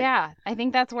Off Dead. Yeah, I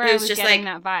think that's where I was just getting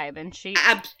like, that vibe. And she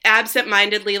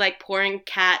absent-mindedly like pouring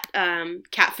cat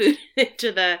food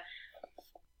into the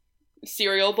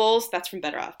cereal bowls. That's from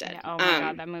Better Off Dead. Yeah, oh my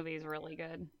god, that movie is really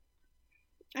good.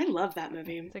 I love that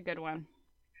movie. It's a good one.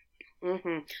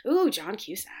 Mm-hmm. Ooh, John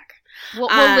Cusack. We'll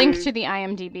link to the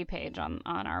IMDb page on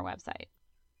our website.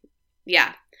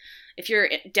 Yeah. If you're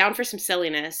down for some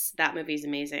silliness, that movie's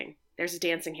amazing. There's a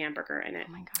dancing hamburger in it.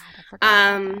 Oh my god, I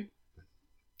forgot about that.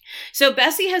 So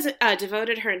Bessie has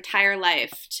devoted her entire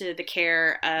life to the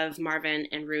care of Marvin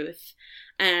and Ruth,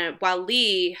 while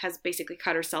Lee has basically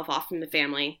cut herself off from the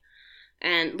family.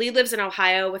 And Lee lives in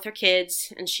Ohio with her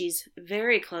kids, and she's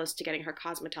very close to getting her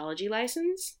cosmetology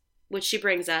license, which she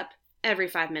brings up every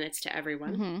 5 minutes to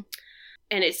everyone. Mm-hmm.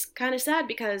 And it's kind of sad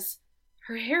because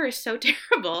her hair is so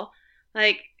terrible.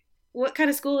 Like, what kind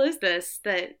of school is this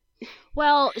that...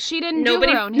 Well, she didn't do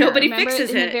her own hair. Nobody Remember, fixes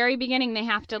in it. the very beginning, they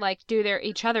have to, like, do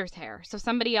each other's hair. So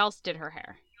somebody else did her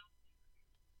hair.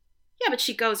 Yeah, but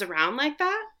she goes around like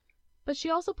that? But she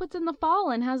also puts in the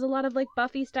fall and has a lot of, like,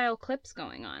 Buffy-style clips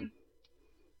going on.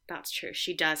 That's true.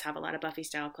 She does have a lot of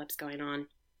Buffy-style clips going on.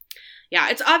 Yeah,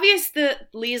 it's obvious that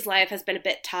Lee's life has been a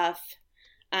bit tough,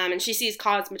 and she sees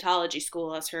cosmetology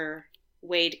school as her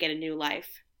way to get a new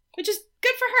life, which is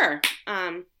good for her.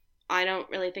 I don't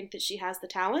really think that she has the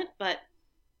talent, but,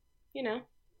 you know.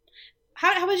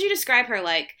 How would you describe her,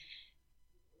 like,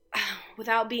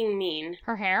 without being mean?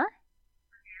 Her hair?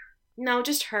 No,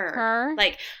 just her. Her?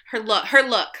 Like, her look.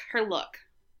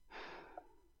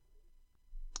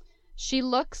 She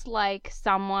looks like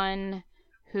someone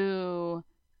who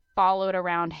followed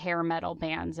around hair metal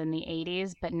bands in the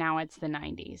 80s, but now it's the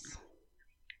 90s.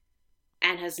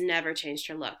 And has never changed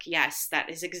her look. Yes, that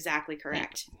is exactly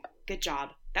correct. Good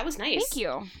job. That was nice. Thank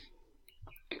you.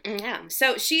 Yeah.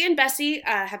 So she and Bessie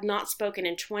have not spoken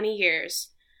in 20 years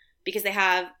because they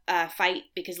have a fight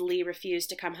because Lee refused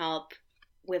to come help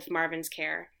with Marvin's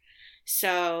care.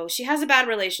 So she has a bad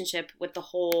relationship with that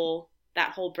whole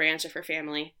branch of her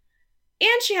family.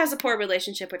 And she has a poor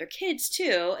relationship with her kids,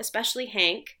 too, especially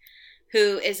Hank,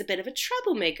 who is a bit of a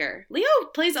troublemaker. Leo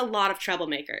plays a lot of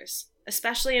troublemakers,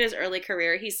 especially in his early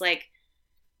career. He's like,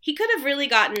 he could have really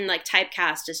gotten, like,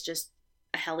 typecast as just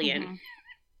a hellion.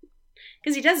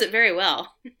 Because he does it very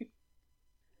well.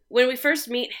 When we first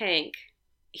meet Hank,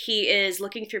 he is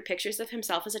looking through pictures of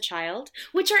himself as a child,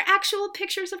 which are actual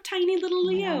pictures of tiny little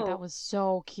Leo. Oh God, that was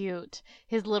so cute.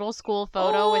 His little school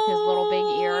photo with his little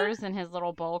big ears and his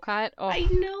little bowl cut. Oh. I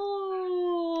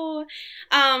know.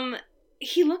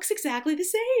 He looks exactly the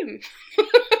same.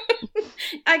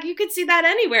 Like, you could see that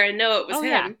anywhere and know it was him.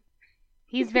 Yeah.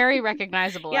 He's very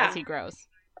recognizable as he grows.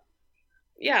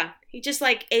 Yeah, he just,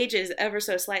 like, ages ever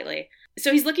so slightly.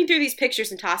 So he's looking through these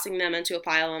pictures and tossing them into a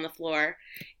pile on the floor,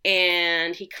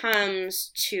 and he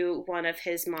comes to one of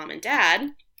his mom and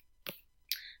dad,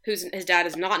 his dad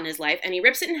is not in his life, and he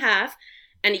rips it in half,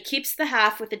 and he keeps the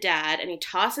half with the dad, and he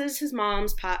tosses his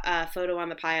mom's photo on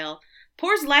the pile,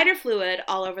 pours lighter fluid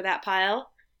all over that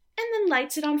pile, and then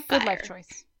lights it on fire. Good life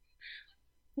choice.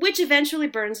 Which eventually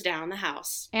burns down the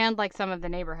house. And, like, some of the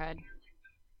neighborhood.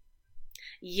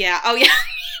 Yeah. Oh, yeah.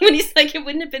 When he's like, it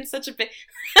wouldn't have been such a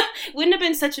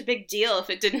big deal if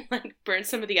it didn't, like, burn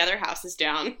some of the other houses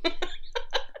down.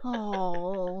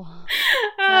 Oh.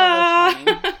 That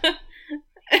was funny.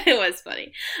 It was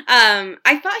funny.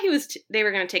 I thought they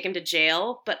were going to take him to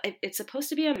jail, but it's supposed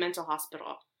to be a mental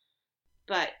hospital.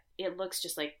 But it looks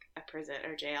just like a prison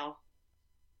or jail.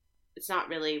 It's not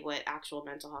really what actual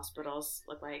mental hospitals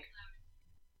look like.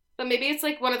 But maybe it's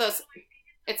like one of those,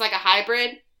 it's like a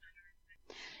hybrid.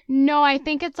 No, I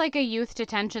think it's like a youth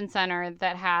detention center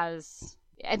that has,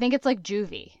 I think it's like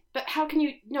juvie. But how can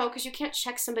you... No, because you can't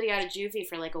check somebody out of juvie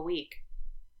for like a week.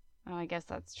 Oh, I guess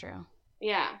that's true.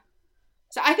 Yeah.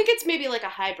 So I think it's maybe like a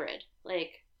hybrid.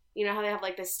 Like, you know how they have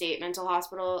like the state mental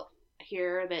hospital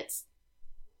here that's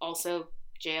also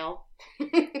jail?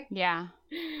 Yeah,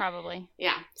 probably.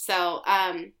 Yeah. So,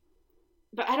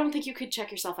 but I don't think you could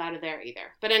check yourself out of there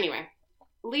either. But anyway,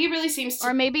 Lee really seems to...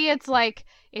 Or maybe it's like,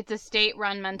 it's a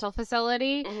state-run mental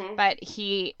facility, but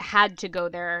he had to go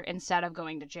there instead of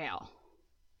going to jail.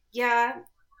 Yeah.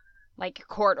 Like,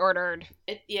 court-ordered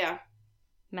Yeah.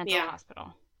 mental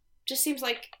hospital. Just seems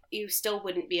like you still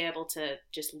wouldn't be able to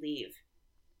just leave.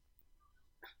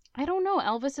 I don't know.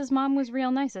 Elvis's mom was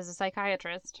real nice as a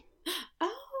psychiatrist.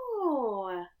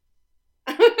 Oh.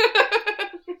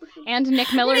 And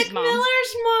Nick Miller's mom. Nick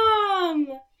Miller's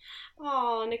mom.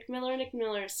 Oh, Nick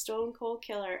Miller, stone cold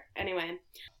killer. Anyway,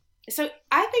 so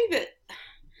I think that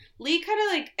Lee kind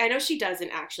of like, I know she doesn't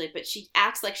actually, but she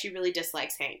acts like she really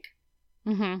dislikes Hank.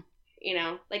 Mm-hmm. You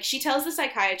know, like she tells the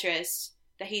psychiatrist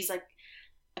that he's like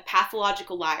a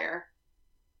pathological liar,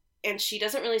 and she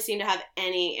doesn't really seem to have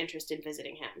any interest in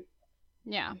visiting him.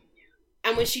 Yeah.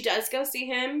 And when she does go see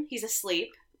him, he's asleep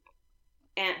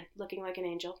and looking like an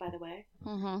angel, by the way.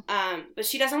 Mm-hmm. But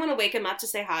she doesn't want to wake him up to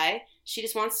say hi. She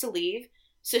just wants to leave.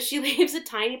 So she leaves a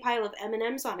tiny pile of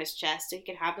M&Ms on his chest so he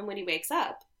can have them when he wakes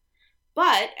up.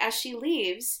 But as she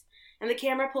leaves and the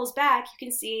camera pulls back, you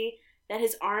can see that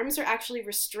his arms are actually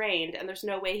restrained and there's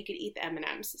no way he could eat the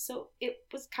M&Ms. So it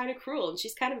was kind of cruel, and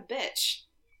she's kind of a bitch.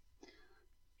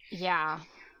 Yeah.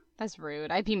 That's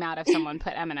rude. I'd be mad if someone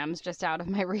put M&Ms just out of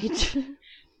my reach.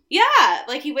 Yeah,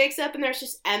 like he wakes up and there's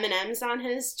just M&Ms on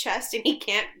his chest and he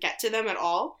can't get to them at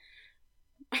all.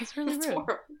 That's really rude.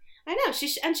 Horrible. I know. She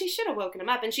should have woken him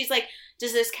up. And she's like,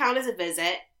 does this count as a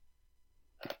visit?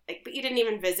 Like, but you didn't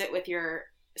even visit with your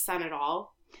son at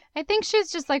all. I think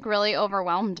she's just like really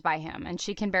overwhelmed by him, and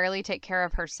she can barely take care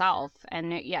of herself,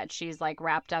 and yet she's like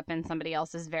wrapped up in somebody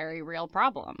else's very real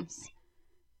problems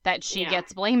that she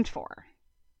gets blamed for.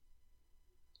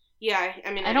 Yeah,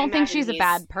 I mean, I don't think she's a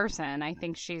bad person. I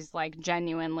think she's like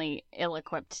genuinely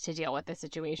ill-equipped to deal with the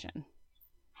situation.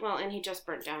 Well, and he just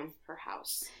burnt down her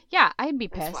house. Yeah, I'd be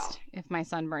pissed if my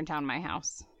son burnt down my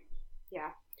house. Yeah.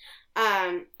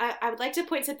 I would like to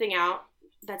point something out.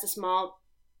 That's a small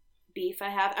beef I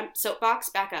have. Soapbox,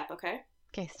 back up, okay?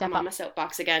 Okay, step I'm up. on my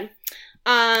soapbox again.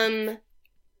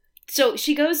 So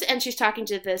she goes and she's talking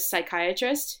to this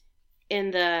psychiatrist in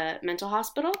the mental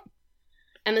hospital.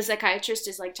 And the psychiatrist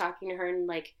is, like, talking to her and,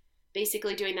 like,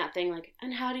 basically doing that thing, like,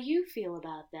 and how do you feel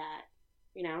about that?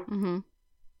 You know? Mm-hmm.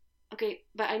 Okay,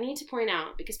 but I need to point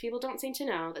out, because people don't seem to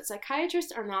know, that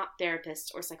psychiatrists are not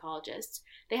therapists or psychologists.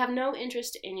 They have no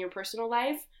interest in your personal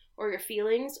life or your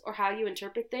feelings or how you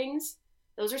interpret things.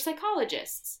 Those are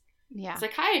psychologists. Yeah.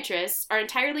 Psychiatrists are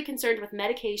entirely concerned with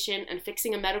medication and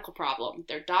fixing a medical problem.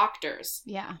 They're doctors.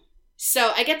 Yeah.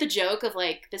 So I get the joke of,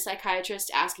 like, the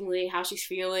psychiatrist asking Lee how she's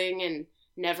feeling and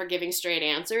never giving straight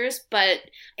answers, but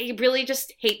I really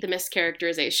just hate the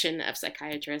mischaracterization of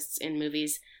psychiatrists in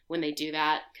movies when they do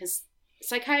that, because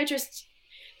psychiatrists,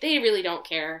 they really don't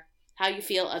care how you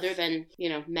feel other than, you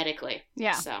know, medically.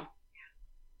 Yeah. So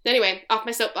anyway, off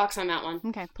my soapbox on that one.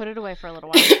 Okay, put it away for a little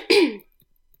while.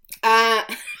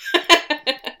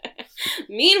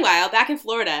 Meanwhile, back in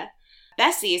Florida,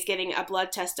 Bessie is getting a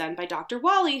blood test done by Dr.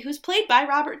 Wally, who's played by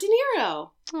Robert De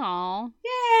Niro. Aw.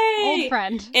 Yay! Old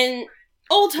friend. And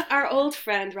our old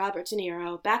friend Robert De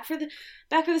Niro, back for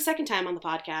the second time on the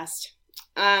podcast.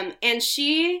 And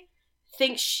she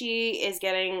thinks she is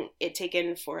getting it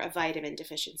taken for a vitamin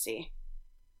deficiency.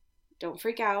 Don't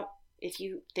freak out. If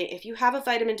you have a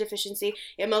vitamin deficiency,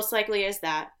 it most likely is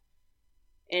that.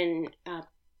 In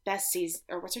Bessie's,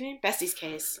 or what's her name? Bessie's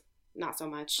case, not so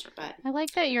much, but... I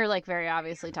like that you're, like, very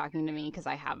obviously talking to me because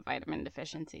I have vitamin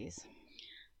deficiencies.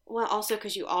 Well, also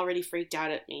because you already freaked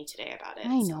out at me today about it.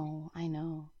 I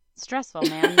know. It's stressful,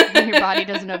 man, when your body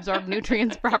doesn't absorb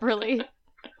nutrients properly.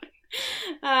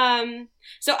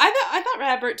 So I thought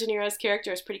Robert De Niro's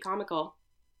character is pretty comical.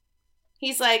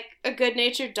 He's like a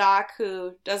good-natured doc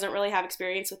who doesn't really have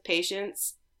experience with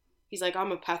patients. He's like,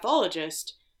 I'm a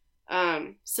pathologist.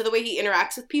 So the way he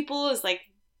interacts with people is like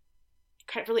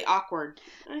kind of really awkward.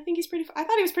 I think I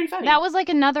thought he was pretty funny. That was like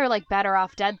another like Better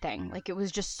Off Dead thing. Like it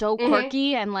was just so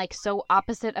quirky and like so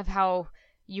opposite of how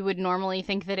you would normally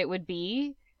think that it would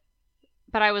be.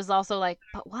 But I was also like,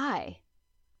 but why?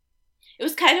 It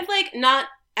was kind of like not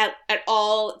at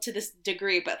all to this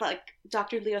degree, but like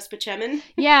Dr. Leo Spaceman.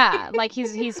 Yeah, like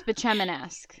he's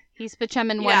Spaceman-esque. He's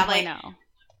Spaceman 1.0.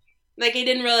 Like he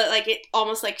didn't really, like it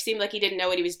almost like seemed like he didn't know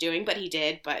what he was doing, but he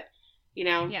did, but you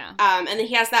know. Yeah. And then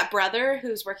he has that brother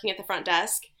who's working at the front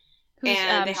desk Who's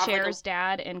And they have Cher's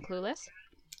dad in Clueless?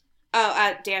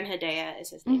 Dan Hedaya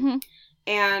is his name.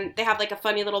 And they have like a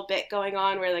funny little bit going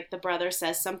on where like the brother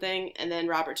says something and then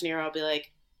Robert De Niro will be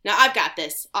like, no, I've got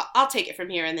this. I'll take it from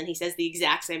here. And then he says the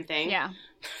exact same thing. Yeah.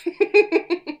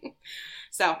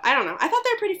 So, I don't know. I thought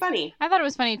they were pretty funny. I thought it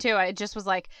was funny, too. It just was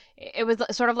like, it was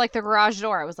sort of like the garage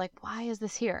door. I was like, why is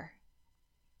this here?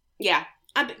 Yeah.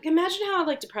 Imagine how,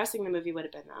 like, depressing the movie would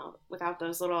have been, though, without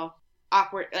those little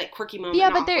awkward, like, quirky moments. Yeah,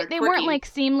 but they weren't, like,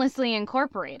 seamlessly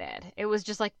incorporated. It was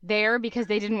just, like, there because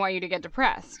they didn't want you to get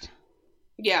depressed.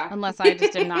 Yeah. Unless I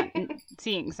just am not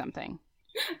seeing something.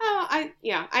 Oh,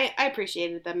 I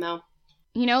appreciated them, though.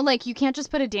 You know, like, you can't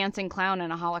just put a dancing clown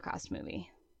in a Holocaust movie.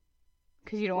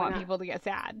 Because you don't Why want not? people to get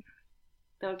sad.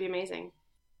 That would be amazing.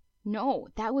 No,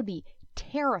 that would be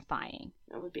terrifying.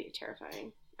 That would be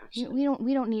terrifying, actually.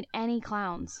 We don't need any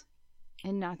clowns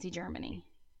in Nazi Germany.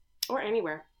 Or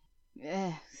anywhere.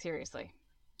 Seriously.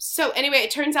 So, anyway,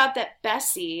 it turns out that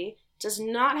Bessie does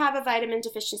not have a vitamin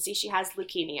deficiency. She has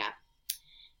leukemia.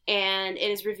 And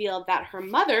it is revealed that her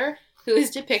mother, who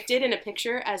is depicted in a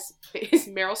picture as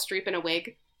Meryl Streep in a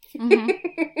wig,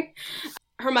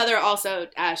 her mother also,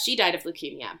 she died of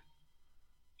leukemia.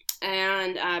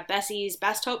 And Bessie's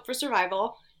best hope for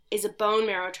survival is a bone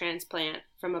marrow transplant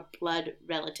from a blood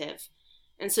relative.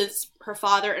 And since her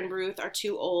father and Ruth are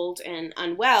too old and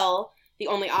unwell, the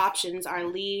only options are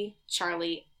Lee,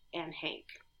 Charlie, and Hank.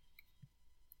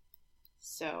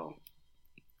 So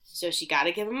she got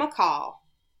to give him a call.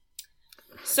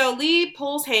 So Lee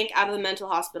pulls Hank out of the mental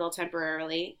hospital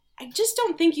temporarily. I just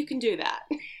don't think you can do that.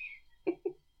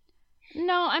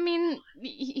 No, I mean,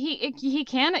 he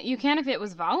can. You can if it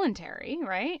was voluntary,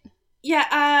 right?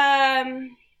 Yeah.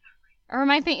 Or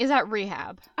am I thinking, is that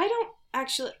rehab? I don't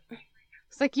actually.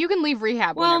 It's like you can leave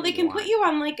rehab. Well, they can want. put you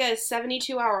on like a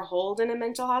 72-hour hold in a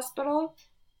mental hospital,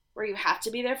 where you have to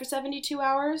be there for 72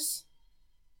 hours.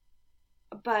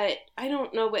 But I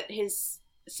don't know what his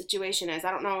situation is.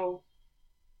 I don't know.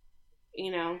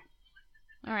 You know.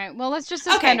 All right. Well, let's just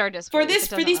suspend our disbelief.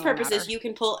 For these purposes, you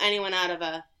can pull anyone out of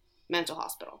a mental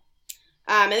hospital.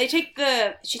 And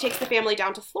she takes the family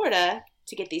down to Florida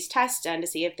to get these tests done to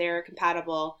see if they're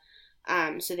compatible,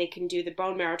 so they can do the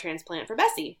bone marrow transplant for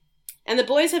Bessie. And the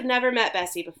boys have never met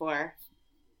Bessie before,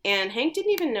 and Hank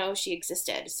didn't even know she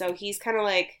existed. So he's kind of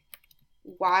like,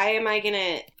 why am I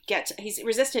gonna he's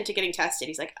resistant to getting tested.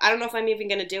 He's like, I don't know if I'm even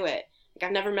gonna do it. Like,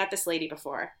 I've never met this lady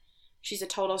before. She's a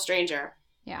total stranger.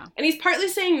 Yeah. And he's partly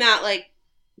saying that, like,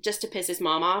 just to piss his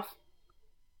mom off.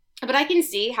 But I can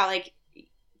see how, like,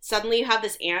 suddenly you have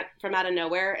this aunt from out of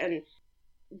nowhere, and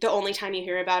the only time you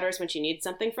hear about her is when she needs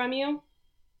something from you.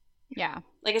 Yeah.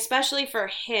 Like, especially for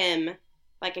him,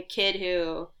 like, a kid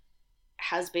who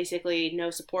has basically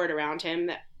no support around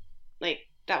him,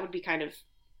 that would be kind of,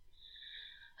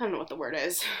 I don't know what the word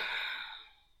is.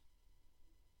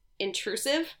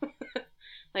 Intrusive?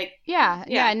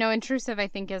 Yeah, no, intrusive I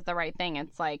think is the right thing.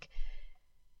 It's like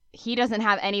he doesn't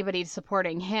have anybody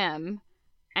supporting him,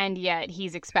 and yet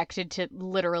he's expected to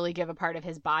literally give a part of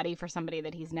his body for somebody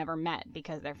that he's never met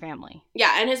because they're family.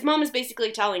 Yeah, and his mom is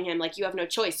basically telling him, like, you have no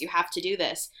choice, you have to do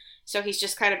this. So he's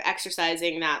just kind of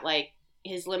exercising that, like,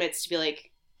 his limits to be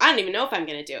like, I don't even know if I'm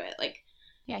gonna do it. Like,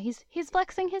 yeah, he's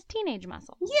flexing his teenage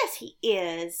muscle. Yes, he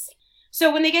is.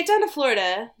 So when they get down to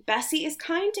Florida, Bessie is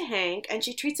kind to Hank, and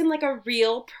she treats him like a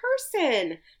real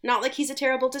person. Not like he's a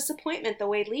terrible disappointment the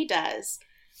way Lee does.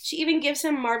 She even gives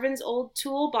him Marvin's old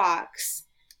toolbox.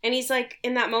 And he's like,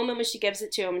 in that moment when she gives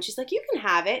it to him, and she's like, you can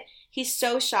have it. He's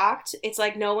so shocked. It's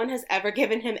like no one has ever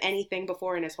given him anything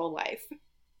before in his whole life.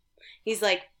 He's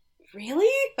like,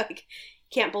 really? Like,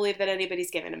 can't believe that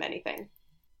anybody's given him anything.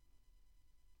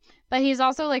 But he's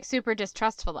also, like, super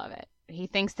distrustful of it. He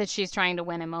thinks that she's trying to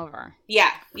win him over.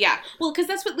 Yeah. Well, because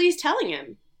that's what Lee's telling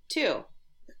him, too.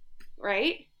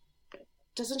 Right?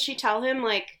 Doesn't she tell him,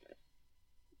 like,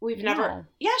 we've never...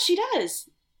 Yeah, she does.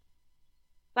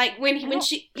 Like, when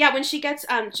she gets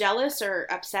jealous or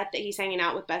upset that he's hanging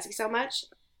out with Bessie so much,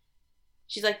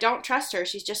 she's like, don't trust her.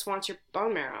 She just wants your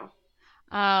bone marrow.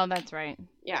 Oh, that's right.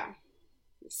 Yeah.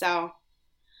 So...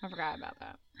 I forgot about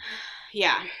that.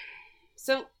 Yeah.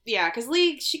 So, yeah, because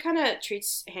Lee, she kind of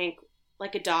treats Hank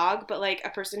like a dog, but like a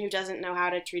person who doesn't know how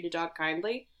to treat a dog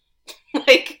kindly.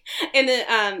 Like, in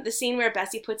the scene where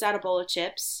Bessie puts out a bowl of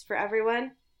chips for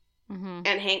everyone, and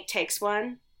Hank takes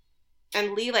one,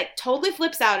 and Lee, like, totally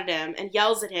flips out at him and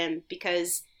yells at him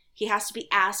because he has to be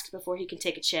asked before he can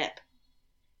take a chip.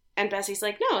 And Bessie's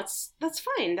like, no, that's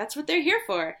fine. That's what they're here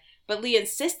for. But Lee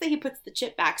insists that he puts the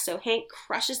chip back, so Hank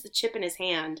crushes the chip in his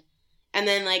hand and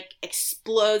then, like,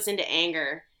 explodes into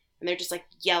anger. And they're just, like,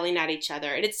 yelling at each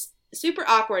other. And it's super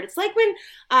awkward. It's like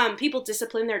when people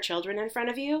discipline their children in front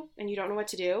of you and you don't know what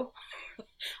to do.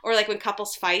 Or like when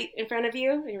couples fight in front of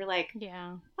you and you're like,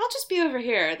 Yeah. I'll just be over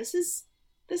here. This is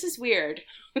weird.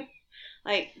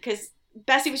 Like, because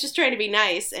Bessie was just trying to be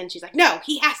nice and she's like, no,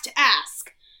 he has to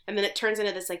ask. And then it turns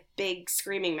into this like big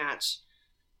screaming match.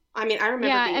 I mean, I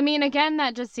remember again,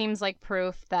 that just seems like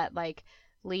proof that like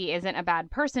Lee isn't a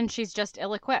bad person. She's just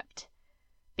ill-equipped.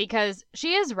 Because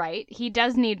she is right. He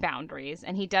does need boundaries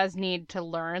and he does need to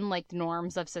learn like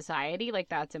norms of society. Like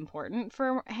that's important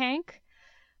for Hank.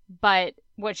 But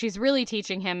what she's really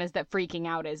teaching him is that freaking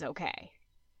out is okay.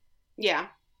 Yeah.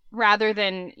 Rather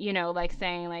than, like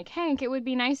saying like, Hank, it would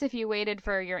be nice if you waited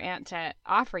for your aunt to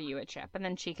offer you a chip. And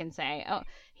then she can say,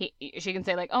 she can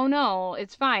say like, oh no,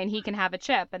 it's fine. He can have a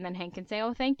chip. And then Hank can say,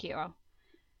 oh, thank you.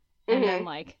 And then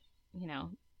like,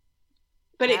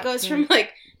 But it goes from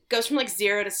like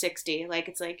 0 to 60. Like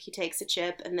it's like he takes a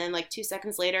chip and then like 2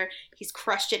 seconds later he's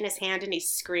crushed it in his hand and he's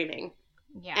screaming.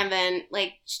 Yeah. And then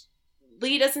like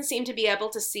Lee doesn't seem to be able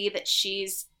to see that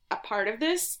she's a part of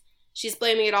this. She's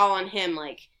blaming it all on him.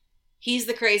 Like he's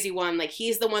the crazy one. Like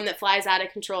he's the one that flies out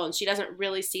of control and she doesn't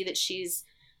really see that she's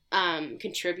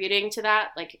contributing to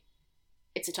that. Like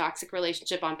it's a toxic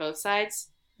relationship on both sides.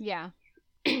 Yeah.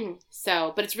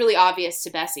 So, but it's really obvious to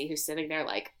Bessie who's sitting there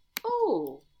like,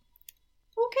 oh,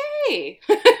 okay.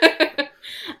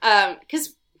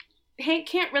 Because Hank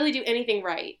can't really do anything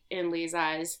right in Lee's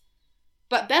eyes.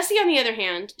 But Bessie, on the other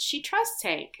hand, she trusts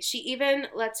Hank. She even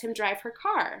lets him drive her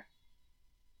car.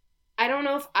 I don't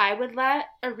know if I would let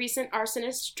a recent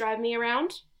arsonist drive me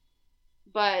around,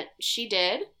 but she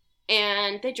did.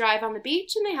 And they drive on the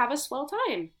beach and they have a swell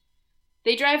time.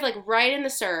 They drive like right in the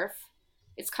surf.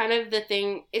 It's kind of the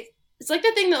thing, it's like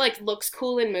the thing that like looks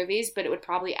cool in movies, but it would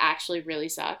probably actually really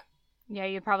suck. Yeah,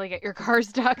 you'd probably get your car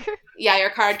stuck. Yeah,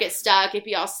 your car would get stuck. It'd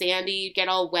be all sandy. You'd get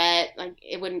all wet. Like,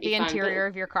 it wouldn't be fun. The interior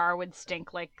of your car would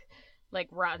stink like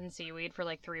rotten seaweed for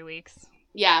like 3 weeks.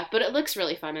 Yeah, but it looks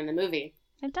really fun in the movie.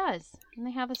 It does. And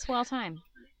they have a swell time.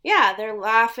 Yeah, they're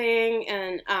laughing.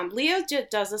 And Leo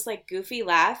does this, like, goofy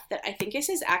laugh that I think is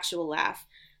his actual laugh.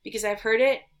 Because I've heard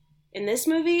it in this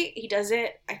movie. He does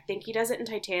it. I think he does it in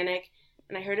Titanic.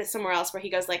 And I heard it somewhere else where he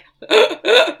goes like,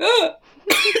 I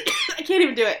can't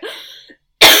even do it.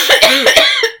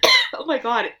 Oh my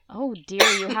god. Oh dear,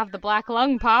 you have the black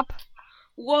lung, Pop.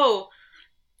 Whoa.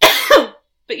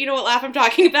 But you know what laugh I'm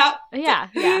talking about? Yeah.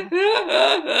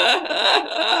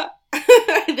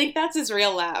 I think that's his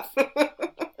real laugh.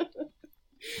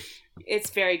 It's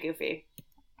very goofy.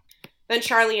 Then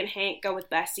Charlie and Hank go with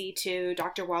Bessie to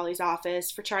Dr. Wally's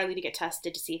office for Charlie to get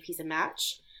tested to see if he's a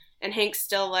match. And Hank's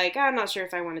still like, I'm not sure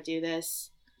if I want to do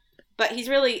this. But he's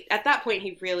really, at that point,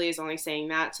 he really is only saying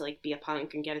that to, like, be a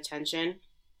punk and get attention.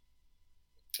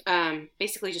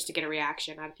 Basically just to get a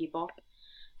reaction out of people.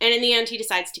 And in the end, he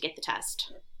decides to get the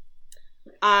test.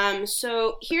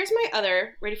 So here's my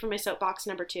other, ready for my soapbox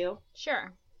number 2?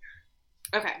 Sure.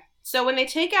 Okay. So when they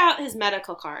take out his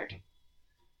medical card,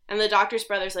 and the doctor's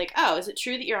brother's like, oh, is it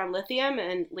true that you're on lithium?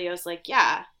 And Leo's like,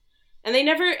 yeah. And they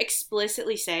never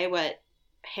explicitly say what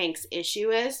Hank's issue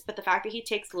is, but the fact that he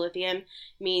takes lithium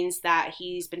means that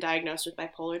he's been diagnosed with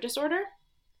bipolar disorder.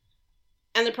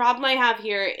 And the problem I have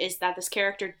here is that this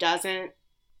character doesn't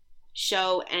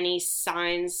show any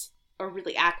signs or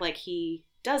really act like he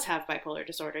does have bipolar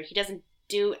disorder. He doesn't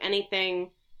do anything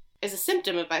as a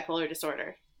symptom of bipolar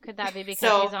disorder. Could that be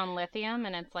because he's on lithium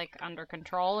and it's like under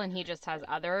control and he just has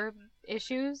other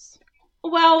issues?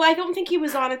 Well, I don't think he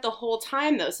was on it the whole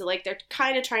time, though. So, like, they're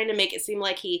kind of trying to make it seem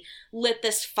like he lit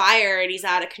this fire and he's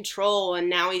out of control and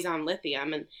now he's on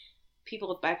lithium. And people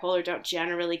with bipolar don't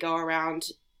generally go around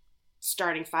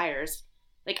starting fires.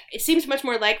 Like, it seems much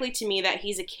more likely to me that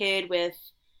he's a kid with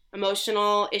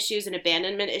emotional issues and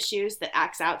abandonment issues that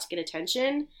acts out to get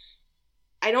attention.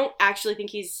 I don't think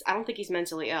he's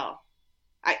mentally ill.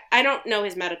 I don't know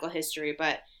his medical history,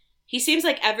 but he seems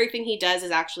like everything he does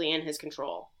is actually in his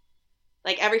control.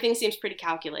 Like, everything seems pretty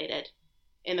calculated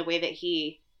in the way that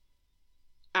he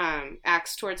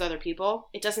acts towards other people.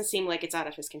 It doesn't seem like it's out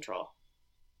of his control.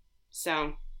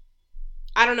 So,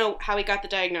 I don't know how he got the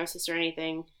diagnosis or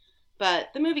anything, but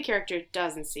the movie character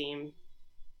doesn't seem...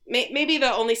 Maybe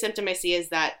the only symptom I see is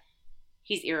that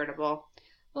he's irritable.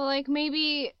 Well, like,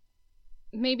 maybe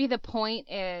the point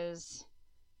is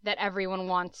that everyone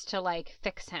wants to, like,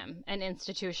 fix him and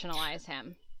institutionalize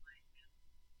him.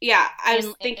 Yeah, I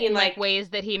was thinking, in like ways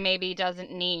that he maybe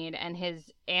doesn't need, and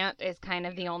his aunt is kind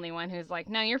of the only one who's like,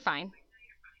 no, you're fine.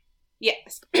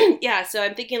 Yes. Yeah, so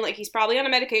I'm thinking, like, he's probably on a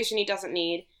medication he doesn't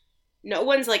need. No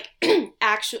one's, like,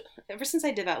 actually... Ever since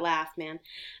I did that laugh, man.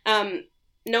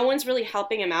 no one's really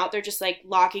helping him out. They're just, like,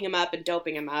 locking him up and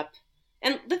doping him up.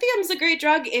 And lithium's a great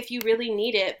drug if you really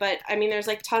need it, but, I mean, there's,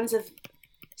 like, tons of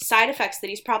side effects that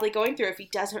he's probably going through if he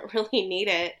doesn't really need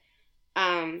it.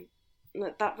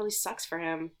 That really sucks for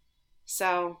him.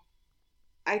 So,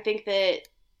 I think that,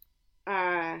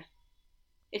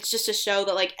 it's just a show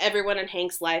that, like, everyone in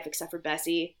Hank's life, except for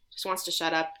Bessie, just wants to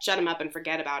shut him up and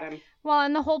forget about him. Well,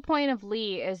 and the whole point of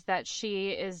Lee is that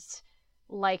she is,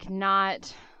 like,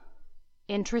 not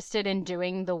interested in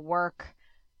doing the work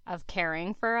of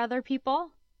caring for other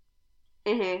people.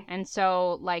 Mm-hmm. And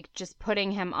so, like, just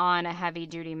putting him on a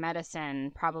heavy-duty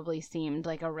medicine probably seemed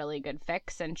like a really good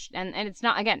fix. And it's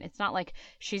not, again, it's not like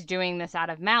she's doing this out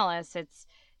of malice. It's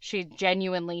she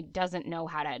genuinely doesn't know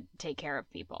how to take care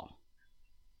of people.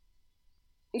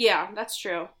 Yeah, that's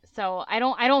true. So I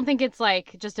don't think it's,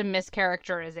 like, just a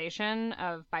mischaracterization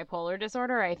of bipolar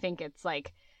disorder. I think it's,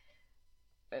 like,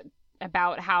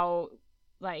 about how,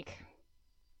 like,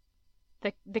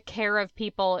 the care of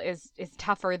people is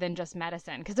tougher than just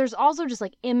medicine. Because there's also just,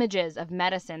 like, images of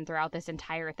medicine throughout this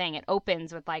entire thing. It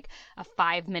opens with, like, a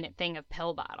 5-minute thing of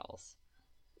pill bottles.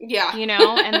 Yeah. You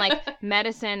know? And, like,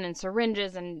 medicine and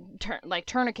syringes and, like,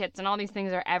 tourniquets and all these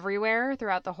things are everywhere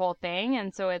throughout the whole thing.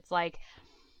 And so it's, like,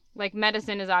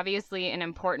 medicine is obviously an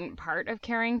important part of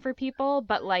caring for people,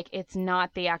 but, like, it's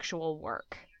not the actual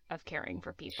work of caring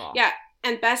for people. Yeah,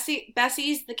 and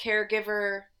Bessie's the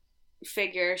caregiver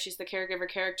figure. She's the caregiver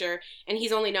character, and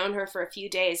he's only known her for a few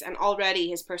days, and already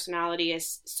his personality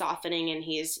is softening and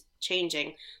he's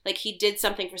changing. Like, he did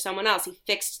something for someone else. He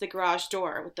fixed the garage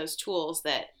door with those tools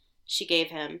that she gave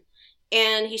him.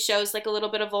 And he shows, like, a little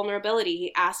bit of vulnerability.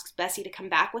 He asks Bessie to come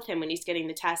back with him when he's getting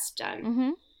the test done. Mm-hmm.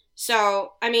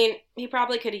 So, I mean, he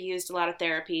probably could have used a lot of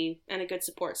therapy and a good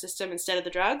support system instead of the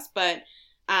drugs, but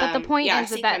the point is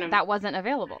that kind of, that wasn't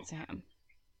available to him.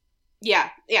 Yeah.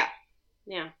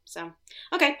 So,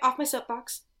 okay, off my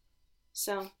soapbox.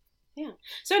 So, yeah.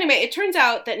 So anyway, it turns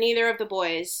out that neither of the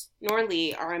boys nor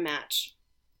Lee are a match.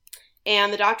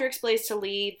 And the doctor explains to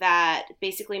Lee that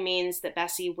basically means that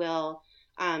Bessie will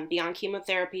be on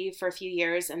chemotherapy for a few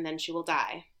years and then she will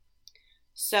die.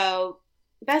 So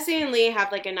Bessie and Lee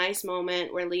have, like, a nice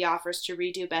moment where Lee offers to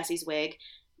redo Bessie's wig,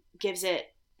 gives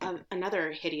it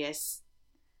another hideous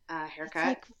haircut. It's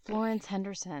like Florence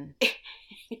Henderson.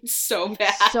 It's so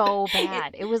bad. It's so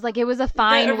bad. It was a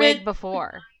fine wig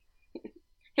before.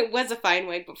 It was a fine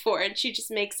wig before, and she just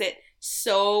makes it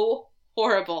so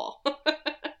horrible.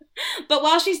 But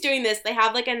while she's doing this, they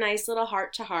have, like, a nice little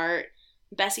heart-to-heart.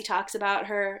 Bessie talks about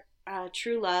her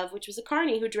true love, which was a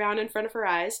carny who drowned in front of her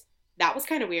eyes. That was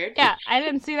kind of weird. Yeah, I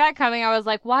didn't see that coming. I was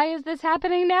like, why is this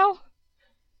happening now?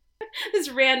 This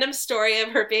random story of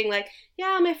her being like,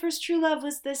 yeah, my first true love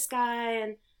was this guy,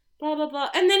 and blah, blah, blah.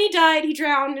 And then he died. He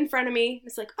drowned in front of me.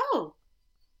 It's like, oh.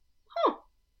 Huh.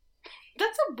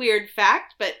 That's a weird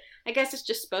fact, but I guess it's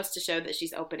just supposed to show that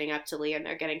she's opening up to Lee and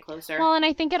they're getting closer. Well, and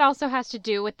I think it also has to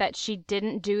do with that she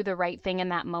didn't do the right thing in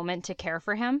that moment to care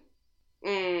for him.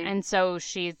 And so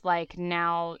she's, like,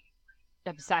 now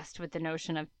obsessed with the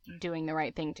notion of doing the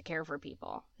right thing to care for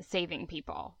people, saving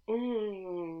people.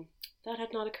 That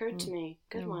had not occurred to me.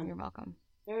 Good one. You're welcome.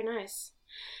 Very nice.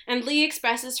 And Lee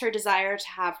expresses her desire to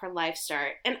have her life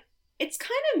start. And it's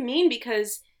kind of mean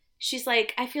because she's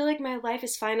like, I feel like my life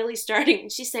is finally starting.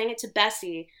 And she's saying it to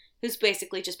Bessie, who's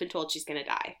basically just been told she's going to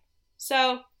die.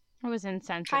 So, it was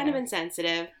insensitive. Kind of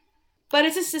insensitive. But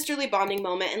it's a sisterly bonding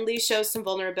moment, and Lee shows some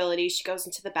vulnerability. She goes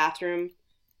into the bathroom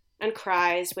and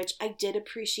cries, which I did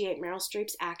appreciate Meryl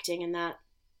Streep's acting in that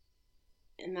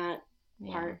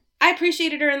part. I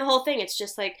appreciated her in the whole thing. It's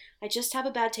just like, I just have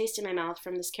a bad taste in my mouth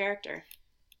from this character.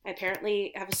 I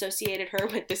apparently have associated her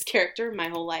with this character my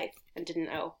whole life and didn't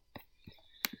know.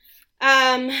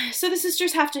 So the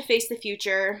sisters have to face the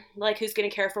future, like who's going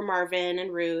to care for Marvin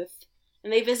and Ruth.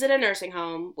 And they visit a nursing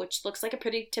home, which looks like a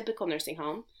pretty typical nursing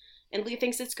home. And Lee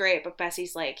thinks it's great, but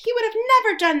Bessie's like, he would have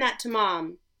never done that to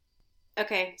Mom.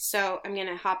 Okay, so I'm going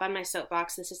to hop on my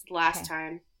soapbox. This is the last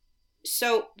time.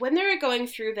 So when they're going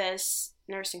through this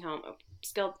nursing home,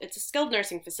 it's a skilled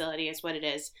nursing facility is what it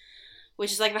is,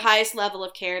 which is like the highest level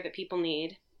of care that people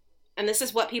need. And this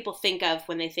is what people think of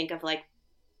when they think of, like,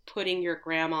 putting your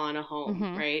grandma in a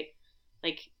home, right?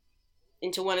 Like,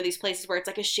 into one of these places where it's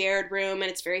like a shared room and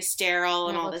it's very sterile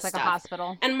and all this stuff. It looks like a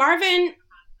hospital. And Marvin,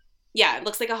 yeah, it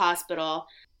looks like a hospital.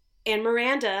 And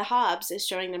Miranda Hobbs is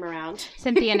showing them around.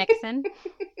 Cynthia Nixon.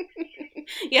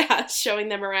 Yeah, showing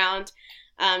them around,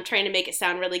 trying to make it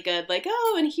sound really good. Like,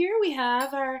 oh, and here we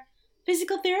have our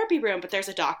physical therapy room, but there's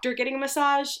a doctor getting a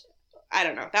massage. I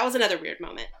don't know. That was another weird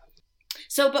moment.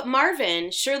 So, but Marvin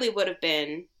surely would have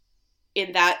been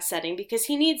in that setting because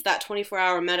he needs that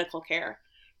 24-hour medical care.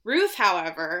 Ruth,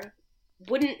 however,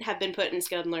 wouldn't have been put in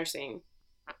skilled nursing.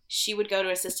 She would go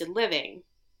to assisted living,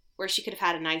 where she could have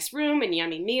had a nice room and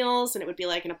yummy meals, and it would be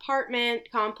like an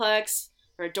apartment complex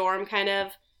or a dorm kind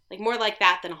of, like more like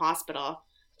that than a hospital.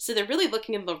 So they're really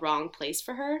looking in the wrong place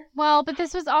for her. Well, but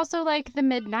this was also like the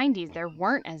mid-90s. There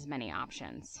weren't as many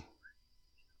options.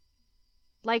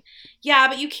 Like, yeah,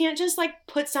 but you can't just like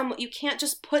put someone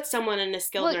in a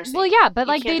skilled nursing. Well, yeah, but you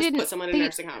like can't they just didn't put someone in a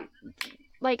nursing home.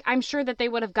 Like, I'm sure that they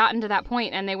would have gotten to that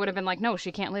point and they would have been like, no,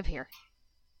 she can't live here.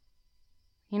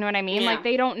 You know what I mean? Yeah. Like,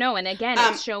 they don't know. And again,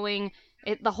 it's showing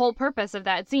it. The whole purpose of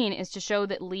that scene is to show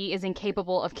that Lee is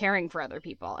incapable of caring for other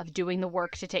people, of doing the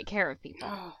work to take care of people.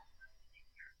 Oh.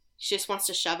 She just wants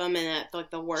to shove them in at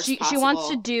like the worst She possible. wants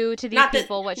to do to these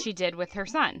people what she did with her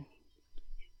son.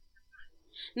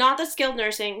 Not that skilled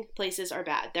nursing places are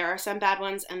bad. There are some bad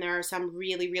ones, and there are some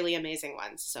really, really amazing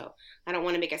ones. So I don't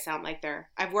want to make it sound like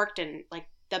I've worked in like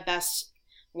the best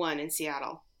one in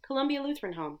Seattle, Columbia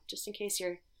Lutheran Home, just in case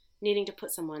you're needing to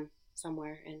put someone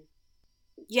somewhere. And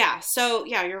yeah, so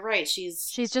yeah, you're right.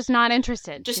 She's just not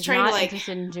interested. She's not to like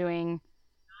interested in doing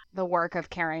the work of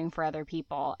caring for other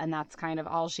people, and that's kind of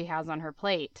all she has on her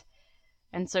plate.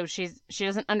 And so she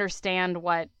doesn't understand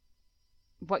what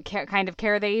kind of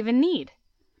care they even need.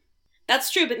 That's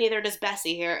true, but neither does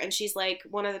Bessie here. And she's like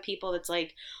one of the people that's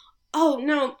like, oh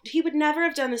no, he would never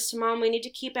have done this to Mom. We need to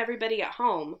keep everybody at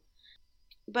home.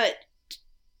 But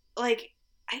like,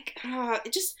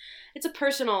 it's a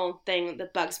personal thing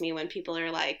that bugs me when people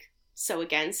are like so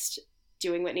against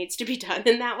doing what needs to be done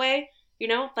in that way. You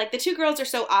know, like the two girls are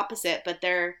so opposite, but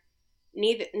they're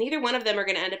neither one of them are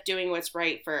going to end up doing what's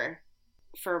right for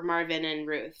Marvin and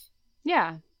Ruth.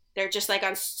 Yeah. They're just like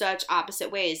on such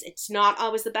opposite ways. It's not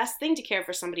always the best thing to care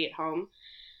for somebody at home,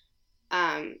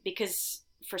 because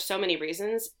for so many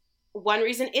reasons. One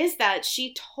reason is that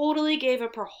she totally gave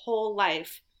up her whole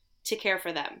life to care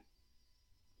for them.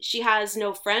 She has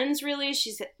no friends, really.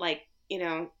 She's like, you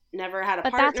know, never had a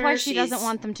partner. But that's why she doesn't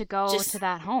want them to go to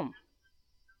that home.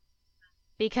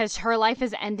 Because her life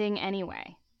is ending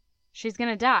anyway. She's going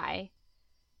to die,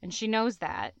 and she knows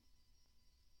that.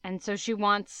 And so she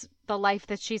wants the life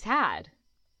that she's had.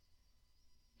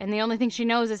 And the only thing she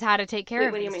knows is how to take care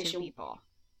of these two people.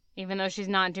 Even though she's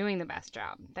not doing the best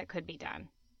job that could be done.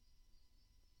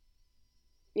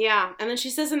 Yeah, and then she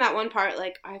says in that one part,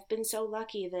 like, I've been so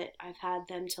lucky that I've had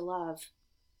them to love.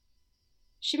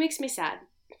 She makes me sad.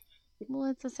 Well,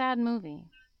 it's a sad movie.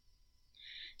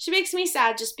 She makes me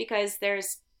sad just because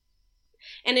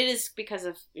and it is because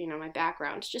of, you know, my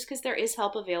background, just because there is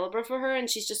help available for her, and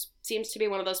she just seems to be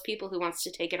one of those people who wants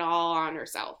to take it all on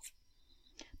herself.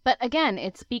 But again,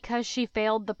 it's because she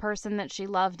failed the person that she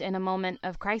loved in a moment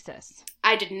of crisis.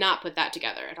 I did not put that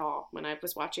together at all when I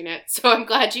was watching it, so I'm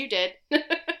glad you did.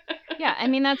 Yeah, I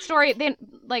mean, that story, they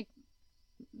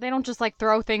don't just like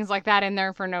throw things like that in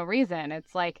there for no reason.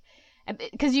 It's like,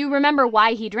 because you remember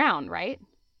why he drowned, right?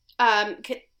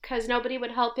 Because nobody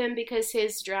would help him because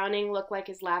his drowning looked like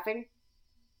his laughing?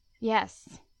 Yes.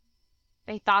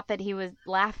 They thought that he was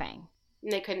laughing.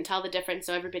 And they couldn't tell the difference,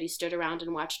 so everybody stood around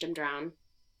and watched him drown.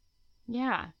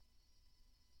 Yeah.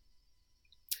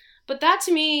 But that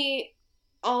to me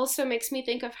also makes me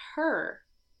think of her.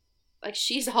 Like,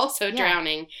 she's also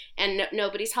drowning, and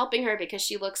nobody's helping her because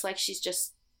she looks like she's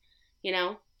just, you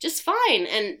know, just fine.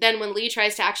 And then when Lee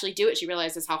tries to actually do it, she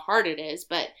realizes how hard it is,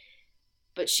 but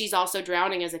she's also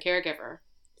drowning as a caregiver.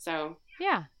 So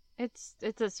yeah, it's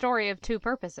a story of two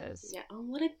purposes. Yeah. Oh,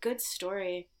 what a good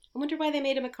story. I wonder why they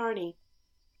made him a carny.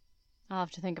 I'll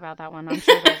have to think about that one. I'm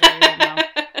sure there's a reason now.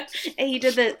 Hey, you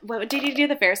did did you do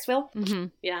the Ferris wheel? Mm-hmm.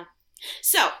 Yeah.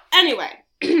 So anyway,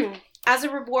 as a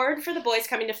reward for the boys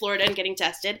coming to Florida and getting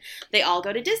tested, they all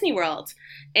go to Disney World.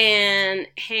 And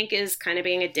Hank is kind of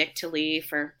being a dick to Lee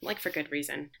for good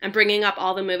reason. And bringing up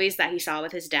all the movies that he saw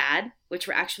with his dad, which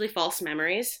were actually false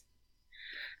memories.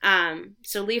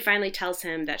 So Lee finally tells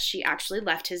him that she actually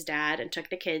left his dad and took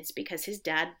the kids because his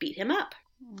dad beat him up.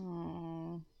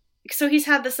 Aww. So he's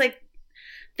had this, like,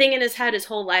 thing in his head his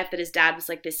whole life that his dad was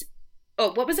like this,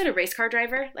 what was it, a race car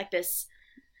driver? Like this...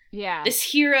 Yeah. This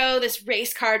hero, this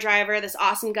race car driver, this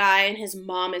awesome guy, and his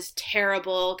mom is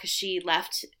terrible because she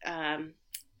left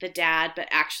the dad, but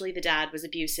actually the dad was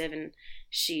abusive and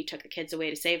she took the kids away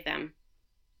to save them.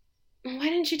 Why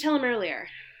didn't you tell him earlier?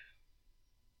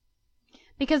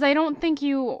 Because I don't think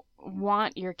you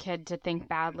want your kid to think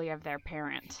badly of their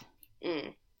parent.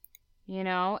 Mm. You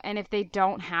know? And if they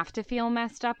don't have to feel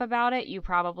messed up about it, you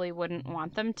probably wouldn't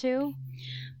want them to.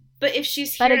 But if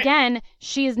she's But again,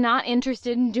 she is not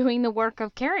interested in doing the work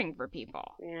of caring for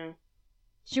people. Yeah.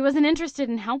 She wasn't interested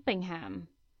in helping him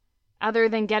other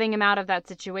than getting him out of that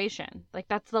situation. Like,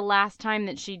 that's the last time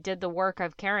that she did the work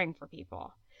of caring for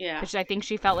people. Yeah. Which I think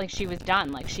she felt like she was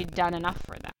done. Like, she'd done enough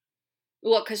for them.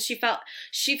 Well, because she felt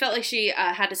like she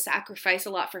had to sacrifice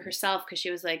a lot for herself because she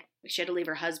was like, she had to leave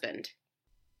her husband.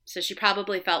 So she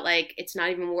probably felt like it's not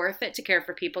even worth it to care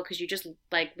for people because you just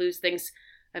like lose things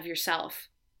of yourself,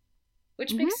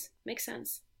 which makes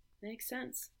sense. Makes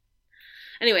sense.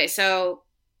 Anyway, so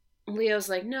Leo's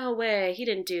like, no way, he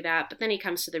didn't do that. But then he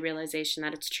comes to the realization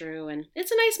that it's true, and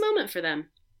it's a nice moment for them.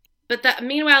 But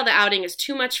meanwhile, the outing is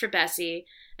too much for Bessie,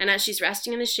 and as she's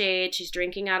resting in the shade, she's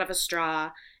drinking out of a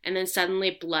straw, and then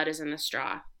suddenly blood is in the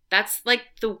straw. That's like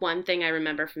the one thing I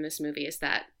remember from this movie is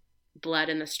that blood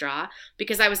in the straw,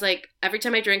 because I was like, every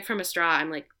time I drink from a straw,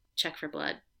 I'm like, check for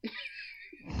blood.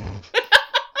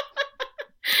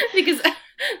 because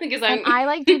I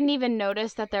like didn't even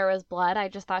notice that there was blood. I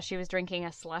just thought she was drinking a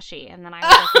slushie, and then I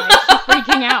was like, why is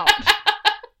she freaking out?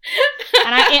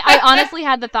 And I honestly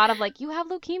had the thought of like, you have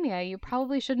leukemia. You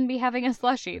probably shouldn't be having a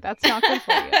slushie. That's not good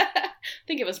for you. I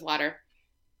think it was water.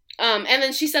 And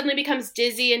then she suddenly becomes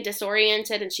dizzy and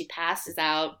disoriented, and she passes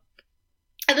out.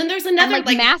 And then there's another and,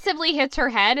 like massively hits her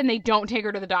head, and they don't take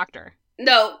her to the doctor.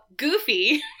 No,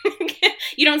 Goofy.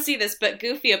 You don't see this, but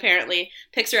Goofy apparently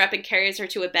picks her up and carries her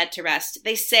to a bed to rest.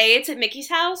 They say it's at Mickey's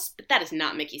house, but that is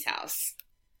not Mickey's house.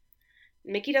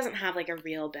 Mickey doesn't have like a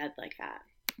real bed like that.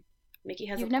 Mickey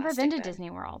has. You've a never been to bed. Disney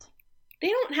World. They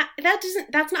don't have that.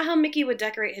 That's not how Mickey would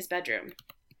decorate his bedroom.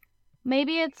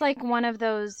 Maybe it's like one of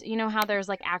those. You know how there's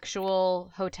like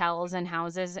actual hotels and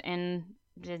houses in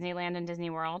Disneyland and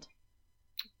Disney World.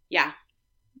 Yeah.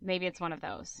 Maybe it's one of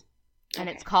those, and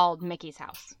Okay. it's called Mickey's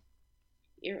house.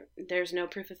 There's no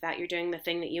proof of that. You're doing the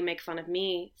thing that you make fun of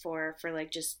me for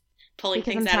like just pulling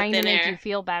Because things I'm out of trying to thin make air. you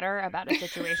feel better about a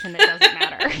situation that doesn't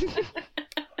matter.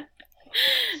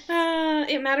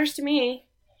 It matters to me.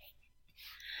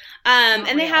 Not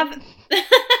And they real. have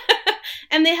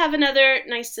and they have another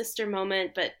nice sister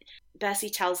moment, but Bessie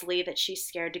tells Lee that she's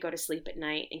scared to go to sleep at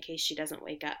night in case she doesn't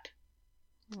wake up.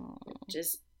 Aw, Which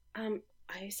is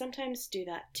I sometimes do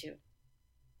that too.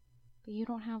 but you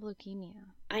don't have leukemia.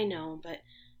 I know, but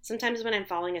sometimes when I'm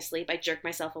falling asleep, I jerk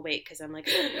myself awake because I'm like,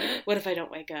 what if I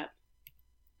don't wake up?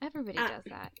 Everybody does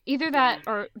that. Either that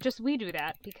or just we do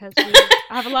that because we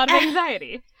have a lot of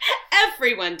anxiety.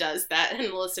 Everyone does that, and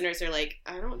the listeners are like,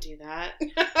 I don't do that.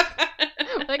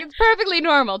 Like, it's perfectly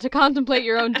normal to contemplate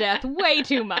your own death way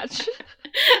too much.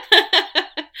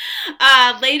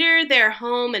 Later, they're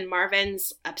home, and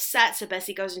Marvin's upset, so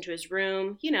Bessie goes into his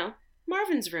room. You know,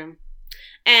 Marvin's room.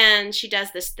 And she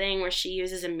does this thing where she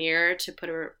uses a mirror to put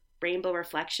a rainbow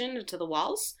reflection into the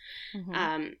walls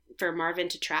for Marvin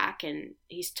to track, and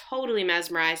he's totally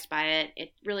mesmerized by it.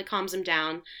 It really calms him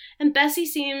down. And Bessie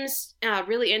seems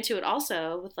really into it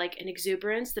also, with like an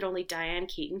exuberance that only Diane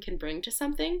Keaton can bring to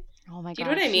something. Oh my god. Do you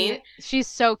know what I mean? She's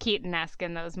so Keaton-esque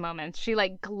in those moments. She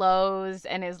like glows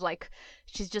and is like,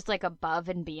 she's just like above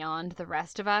and beyond the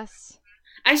rest of us.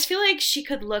 I just feel like she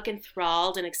could look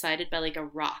enthralled and excited by like a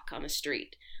rock on the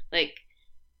street. Like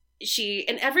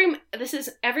every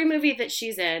movie that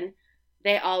she's in,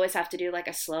 they always have to do like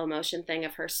a slow motion thing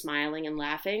of her smiling and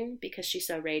laughing because she's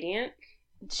so radiant.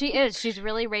 She is. She's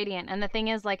really radiant. And the thing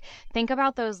is, like, think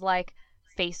about those like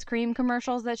face cream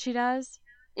commercials that she does.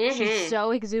 Mm-hmm. She's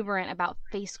so exuberant about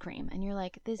face cream, and you're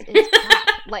like, this is crap.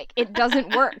 Like, it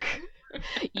doesn't work.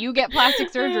 You get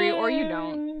plastic surgery or you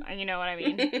don't. You know what I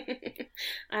mean?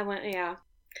 Yeah.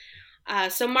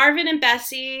 So Marvin and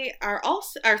Bessie are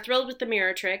thrilled with the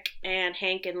mirror trick, and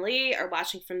Hank and Lee are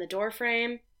watching from the door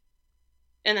frame,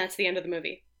 and that's the end of the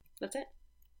movie. That's it.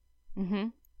 Mm-hmm.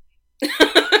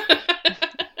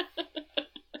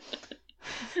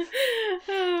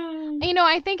 You know,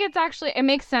 I think it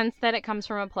makes sense that it comes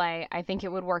from a play. I think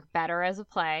it would work better as a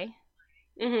play.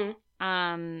 Mm-hmm.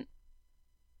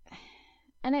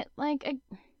 And it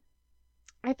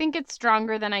I think it's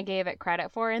stronger than I gave it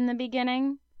credit for in the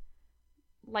beginning.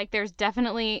 Like, there's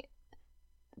definitely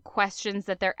questions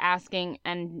that they're asking,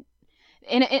 and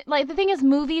it like the thing is,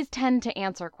 movies tend to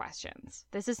answer questions.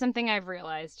 This is something I've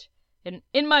realized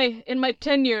in my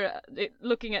tenure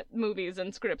looking at movies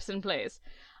and scripts and plays.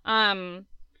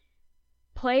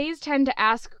 Plays tend to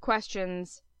ask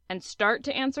questions and start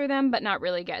to answer them, but not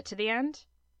really get to the end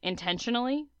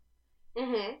intentionally.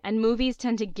 Mm-hmm. And movies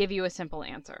tend to give you a simple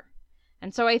answer.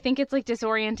 And so I think it's like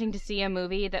disorienting to see a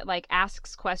movie that like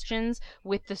asks questions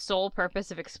with the sole purpose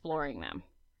of exploring them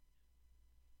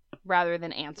rather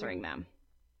than answering them.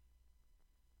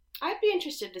 I'd be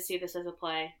interested to see this as a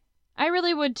play. I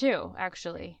really would too,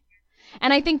 actually.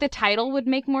 And I think the title would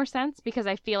make more sense because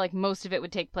I feel like most of it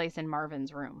would take place in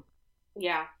Marvin's room.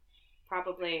 Yeah,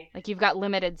 probably. Like, you've got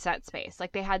limited set space.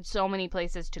 Like, they had so many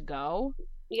places to go.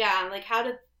 Yeah, like, how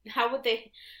would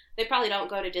they probably don't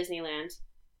go to Disneyland.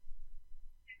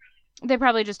 They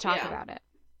probably just talk about it.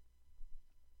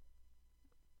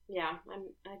 Yeah,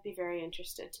 I'd be very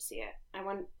interested to see it. I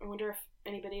wonder if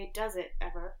anybody does it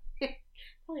ever.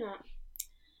 Probably not.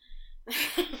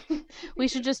 We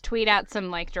should just tweet out some,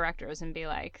 like, directors and be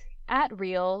like, at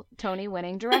real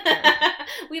Tony-winning director.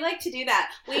 We like to do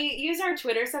that. We use our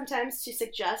Twitter sometimes to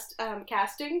suggest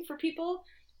casting for people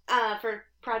for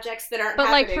projects that aren't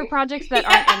happening. Like, for projects that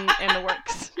aren't in the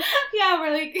works. Yeah,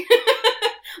 we're like...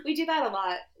 we do that a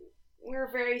lot.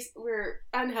 We're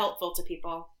unhelpful to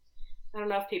people. I don't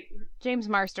know if people... James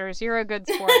Marsters, you're a good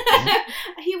sport.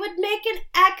 He would make an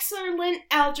excellent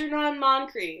Algernon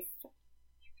Moncrief.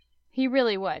 He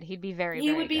really would. He'd be very, very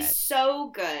good. He would be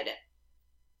so good.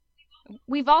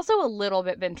 We've also a little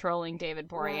bit been trolling David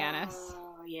Boreanaz.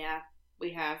 Oh, yeah.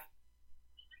 We have.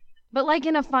 But, like,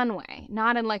 in a fun way.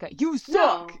 Not in, like, a, you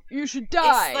suck! No. You should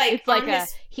die! It's like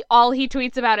all he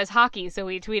tweets about is hockey, so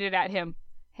we tweeted at him,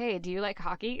 hey, do you like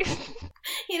hockey?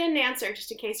 He didn't answer,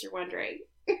 just in case you're wondering.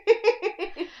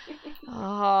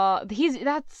 Oh,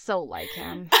 that's so like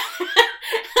him.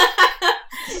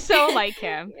 So like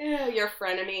him. Yeah, your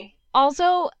frenemy.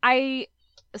 Also,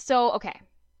 okay.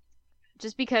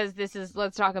 Just because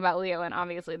let's talk about Leo, and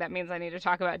obviously that means I need to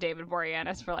talk about David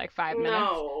Boreanaz for like 5 minutes.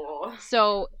 No.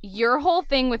 So, your whole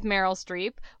thing with Meryl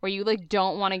Streep, where you like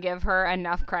don't want to give her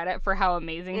enough credit for how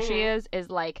amazing she is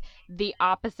like the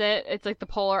opposite. It's like the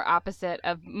polar opposite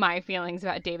of my feelings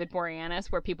about David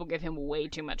Boreanaz, where people give him way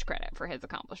too much credit for his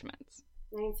accomplishments.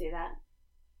 I can see that.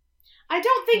 I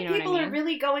don't think people are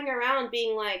really going around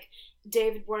being like,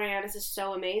 David Boreanaz is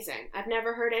so amazing. I've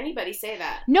never heard anybody say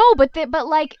that. No, but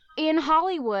like in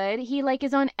Hollywood, he like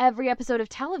is on every episode of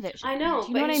television. I know, Do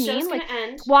you know but what I his mean? show's Like, gonna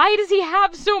end. why does he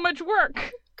have so much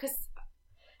work? Because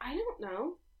I don't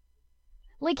know.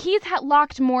 Like, he's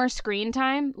logged more screen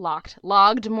time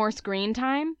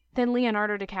than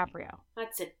Leonardo DiCaprio.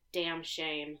 That's a damn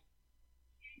shame.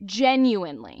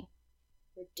 Genuinely.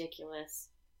 Ridiculous.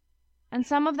 And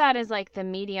some of that is like the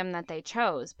medium that they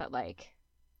chose, but like,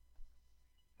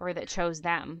 or that chose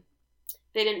them.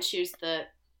 They didn't choose the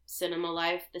cinema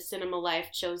life. The cinema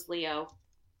life chose Leo.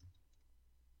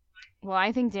 Well,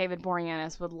 I think David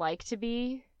Boreanaz would like to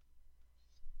be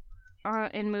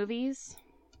in movies.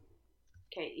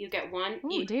 Okay, you get one.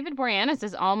 Ooh, David Boreanaz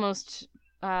is almost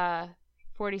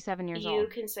 47 years old. You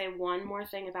can say one more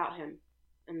thing about him,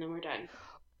 and then we're done.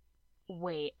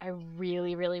 Wait, I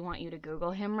really, really want you to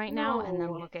Google him right now and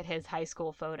then look at his high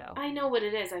school photo. I know what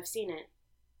it is. I've seen it.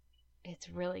 It's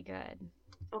really good.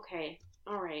 Okay.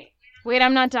 All right. Wait,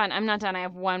 I'm not done. I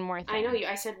have one more thing. I know you.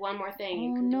 I said one more thing.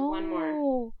 You can do one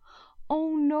more.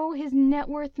 Oh, no. His net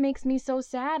worth makes me so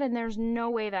sad, and there's no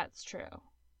way that's true.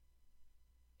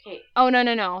 Okay. Oh,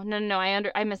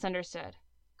 no. I misunderstood.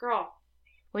 Girl.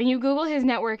 When you Google his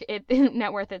net worth,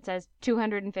 it says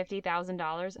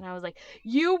 $250,000, and I was like,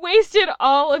 you wasted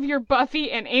all of your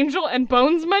Buffy and Angel and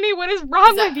Bones money? What is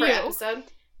wrong with you? Episode?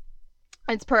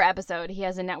 It's per episode. He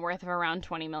has a net worth of around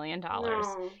 $20 million.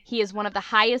 No. He is one of the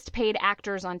highest paid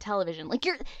actors on television. Like,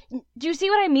 do you see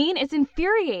what I mean? It's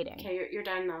infuriating. Okay, you're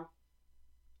done, though.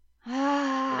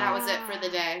 That was it for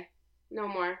the day. No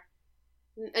more.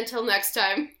 Until next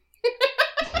time.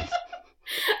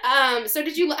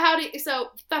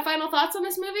 So final thoughts on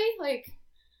this movie? Like,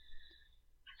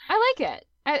 I like it.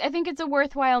 I think it's a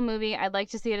worthwhile movie. I'd like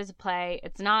to see it as a play.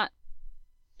 It's not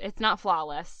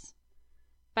flawless,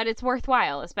 but it's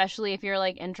worthwhile, especially if you're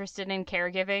like interested in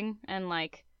caregiving and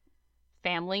like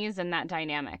families and that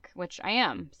dynamic, which I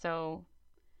am. So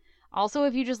also,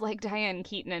 if you just like Diane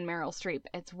Keaton and Meryl Streep,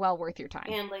 it's well worth your time.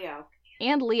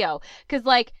 And Leo. Because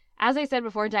like, as I said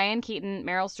before, Diane Keaton,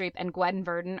 Meryl Streep, and Gwen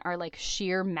Verdon are, like,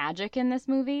 sheer magic in this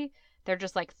movie. They're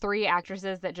just, like, 3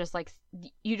 actresses that just, like,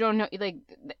 you don't know, like,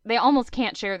 they almost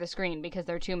can't share the screen because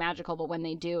they're too magical, but when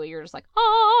they do, you're just like,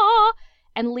 ah!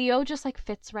 And Leo just, like,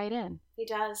 fits right in. He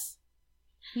does.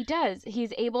 He does.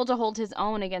 He's able to hold his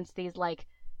own against these, like,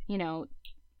 you know,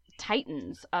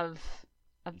 titans of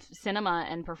cinema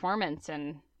and performance,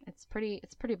 and it's pretty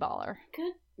baller.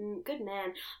 Good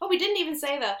man. Oh, we didn't even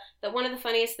say that one of the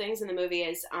funniest things in the movie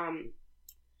is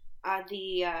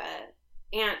the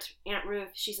Aunt Ruth.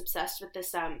 She's obsessed with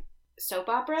this soap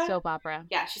opera.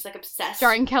 Yeah, she's like obsessed.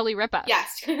 Starring Kelly Ripa.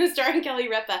 Yes, starring Kelly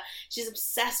Ripa. She's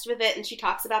obsessed with it, and she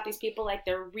talks about these people like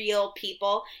they're real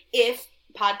people. If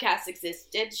podcasts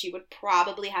existed, she would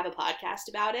probably have a podcast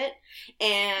about it.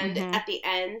 And at the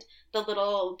end, the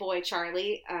little boy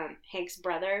Charlie, Hank's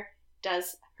brother,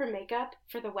 does her makeup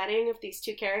for the wedding of these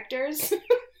two characters.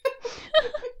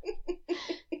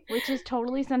 Which is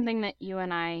totally something that you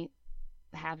and I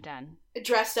have done.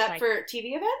 Dressed up for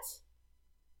TV events?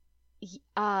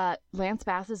 Lance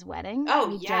Bass's wedding. Oh,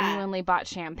 we yeah. genuinely bought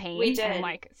champagne. We did.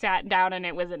 And, sat down and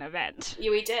it was an event.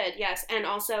 Yeah, we did, yes. And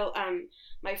also,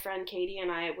 my friend Katie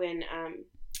and I, when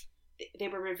they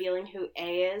were revealing who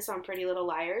A is on Pretty Little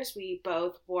Liars, we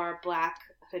both wore black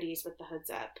hoodies with the hoods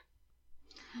up.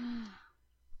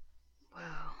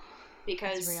 Wow.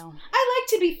 Because That's real. I like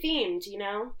to be themed, you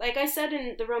know? Like I said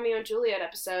in the Romeo and Juliet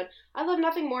episode, I love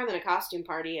nothing more than a costume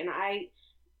party, and I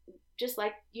just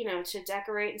like, to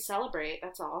decorate and celebrate,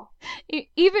 that's all.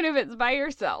 Even if it's by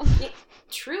yourself.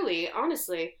 Truly,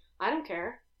 honestly, I don't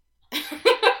care.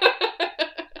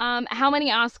 How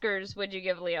many Oscars would you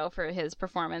give Leo for his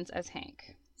performance as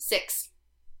Hank? 6.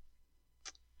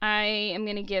 I am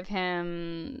going to give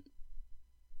him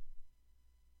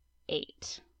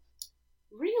 8.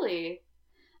 Really?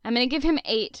 I'm going to give him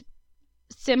 8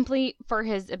 simply for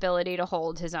his ability to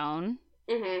hold his own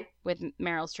with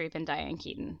Meryl Streep and Diane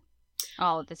Keaton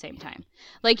all at the same time.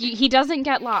 He doesn't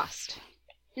get lost.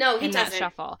 No, he in doesn't. That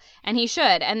shuffle. And he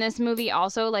should. And this movie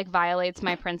also, violates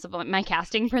my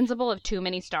casting principle of too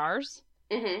many stars.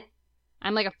 Mm-hmm.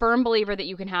 I'm, a firm believer that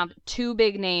you can have 2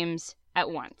 big names at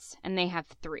once, and they have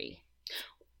 3.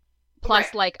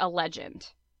 Plus, right. A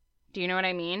legend. Do you know what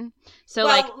I mean? So,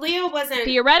 Leo wasn't...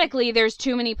 Theoretically, there's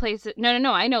too many places...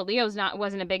 No, I know. Leo's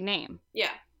wasn't a big name. Yeah.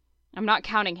 I'm not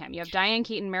counting him. You have Diane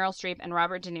Keaton, Meryl Streep, and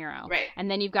Robert De Niro. Right.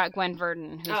 And then you've got Gwen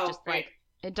Verdon, who's just, right.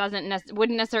 It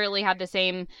wouldn't necessarily have the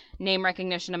same name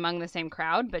recognition among the same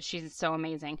crowd, but she's so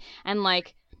amazing. And,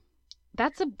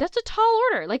 that's a tall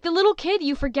order. The little kid,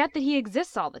 you forget that he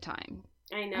exists all the time.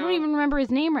 I know. I don't even remember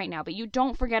his name right now, but you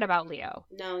don't forget about Leo.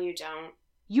 No, you don't.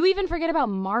 You even forget about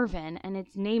Marvin, and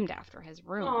it's named after his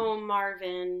room. Oh,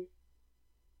 Marvin.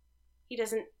 He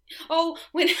doesn't... Oh,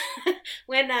 when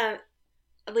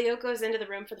Leo goes into the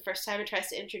room for the first time and tries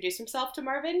to introduce himself to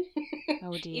Marvin.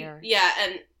 Oh, dear. Yeah,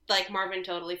 and, Marvin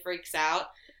totally freaks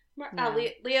out.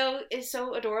 Leo is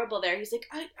so adorable there. He's like,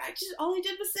 I just, all I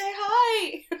did was say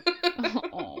hi.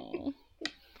 Oh,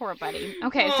 poor buddy.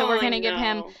 Okay, so we're going to give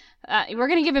him... we're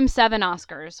going to give him 7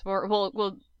 Oscars.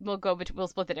 We'll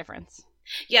split the difference.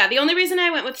 Yeah, the only reason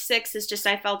I went with 6 is just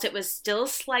I felt it was still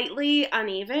slightly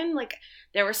uneven.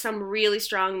 There were some really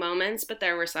strong moments, but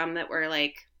there were some that were,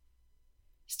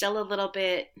 still a little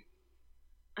bit,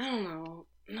 I don't know,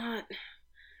 not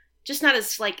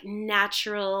as,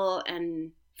 natural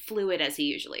and fluid as he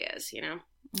usually is,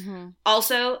 Mm-hmm.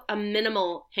 Also, a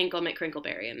minimal Hinkle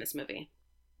McCrinkleberry in this movie.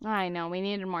 I know, we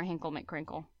needed more Hinkle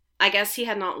McCrinkle. I guess he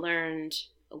had not learned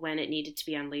when it needed to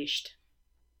be unleashed.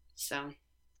 So...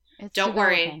 Don't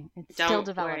worry. It's still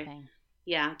developing. Worry.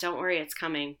 Yeah, don't worry. It's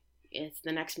coming. It's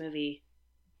the next movie.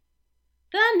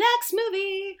 The next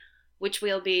movie, which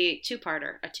will be a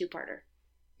two-parter.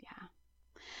 Yeah.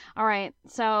 All right.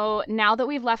 So now that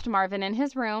we've left Marvin in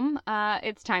his room,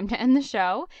 it's time to end the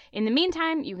show. In the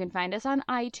meantime, you can find us on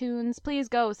iTunes. Please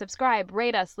go subscribe,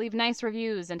 rate us, leave nice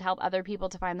reviews, and help other people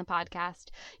to find the podcast.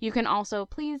 You can also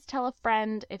please tell a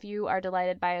friend. If you are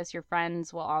delighted by us, your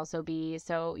friends will also be.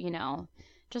 So,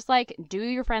 just do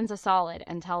your friends a solid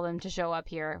and tell them to show up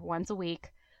here once a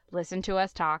week, listen to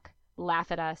us talk, laugh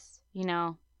at us,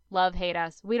 love, hate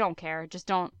us. We don't care. Just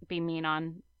don't be mean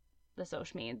on the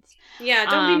social medias. Yeah,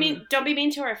 don't be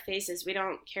mean to our faces. We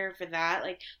don't care for that.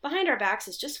 Behind our backs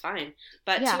is just fine.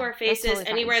 But to our faces, totally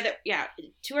anywhere that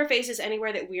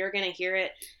we are going to hear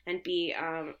it and be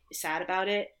sad about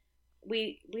it,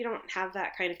 we don't have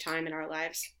that kind of time in our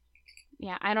lives.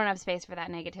 Yeah, I don't have space for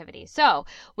that negativity. So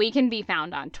we can be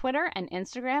found on Twitter and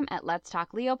Instagram at Let's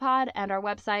Talk Leopod, and our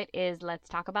website is Let's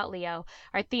Talk About Leo.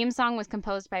 Our theme song was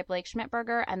composed by Blake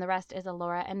Schmidberger, and the rest is a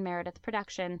Laura and Meredith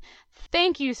production.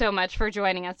 Thank you so much for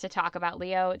joining us to talk about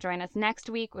Leo. Join us next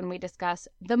week when we discuss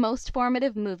the most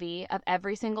formative movie of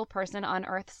every single person on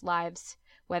Earth's lives,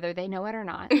 whether they know it or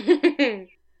not.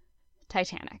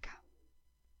 Titanic.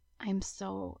 I don't even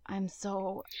know what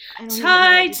to do.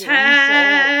 Titanic.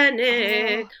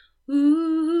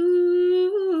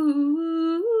 Ooh.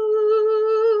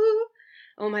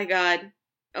 Oh my god.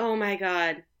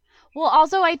 Well,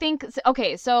 also, I think,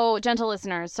 okay, so, gentle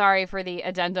listeners, sorry for the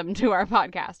addendum to our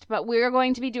podcast, but we're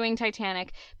going to be doing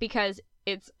Titanic because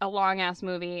it's a long-ass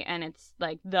movie, and it's,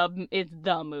 it's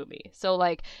the movie. So,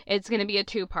 it's going to be a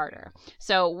 2-parter.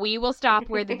 So, we will stop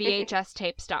where the VHS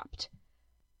tape stopped.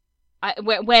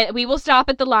 We will stop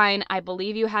at the line, I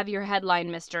believe you have your headline,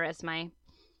 Mr. Ismay.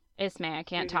 Ismay, I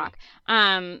can't Mhm.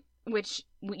 talk. Which,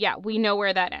 yeah, we know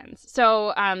where that ends.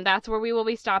 So that's where we will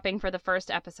be stopping for the first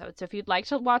episode. So if you'd like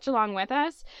to watch along with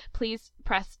us, please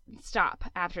press stop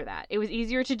after that. It was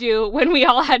easier to do when we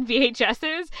all had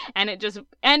VHSs and it just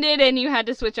ended and you had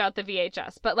to switch out the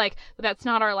VHS. But, like, that's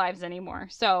not our lives anymore.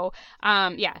 So,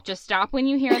 yeah, just stop when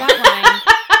you hear that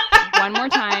line one more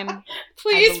time.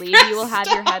 Please I believe press you will have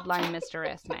your headline, Mr.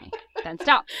 Ismay. Then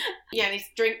stop. Yeah, and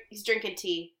he's drinking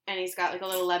tea, and he's got like a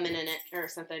little lemon in it or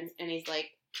something, and he's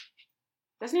like,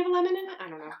 doesn't he have a lemon in it? I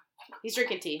don't know. He's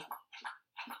drinking tea.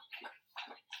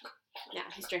 Yeah,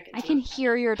 he's drinking tea. I can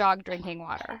hear your dog drinking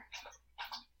water.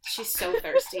 She's so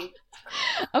thirsty.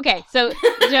 Okay, so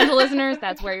gentle listeners,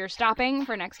 that's where you're stopping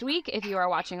for next week if you are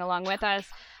watching along with us.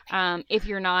 If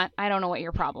you're not, I don't know what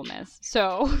your problem is.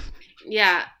 So,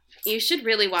 Yeah, you should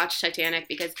really watch Titanic,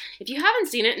 because if you haven't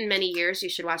seen it in many years, you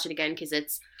should watch it again, because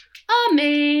it's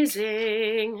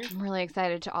amazing. I'm really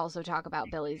excited to also talk about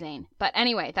Billy Zane. But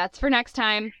anyway, that's for next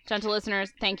time. Gentle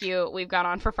listeners, thank you. We've gone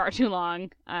on for far too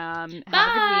long. Have a good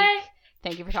Bye. week.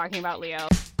 Thank you for talking about Leo.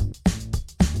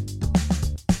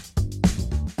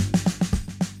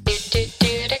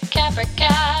 The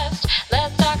Capricast.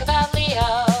 Let's talk about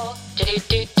Leo. Do do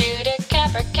do do the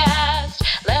Capricast.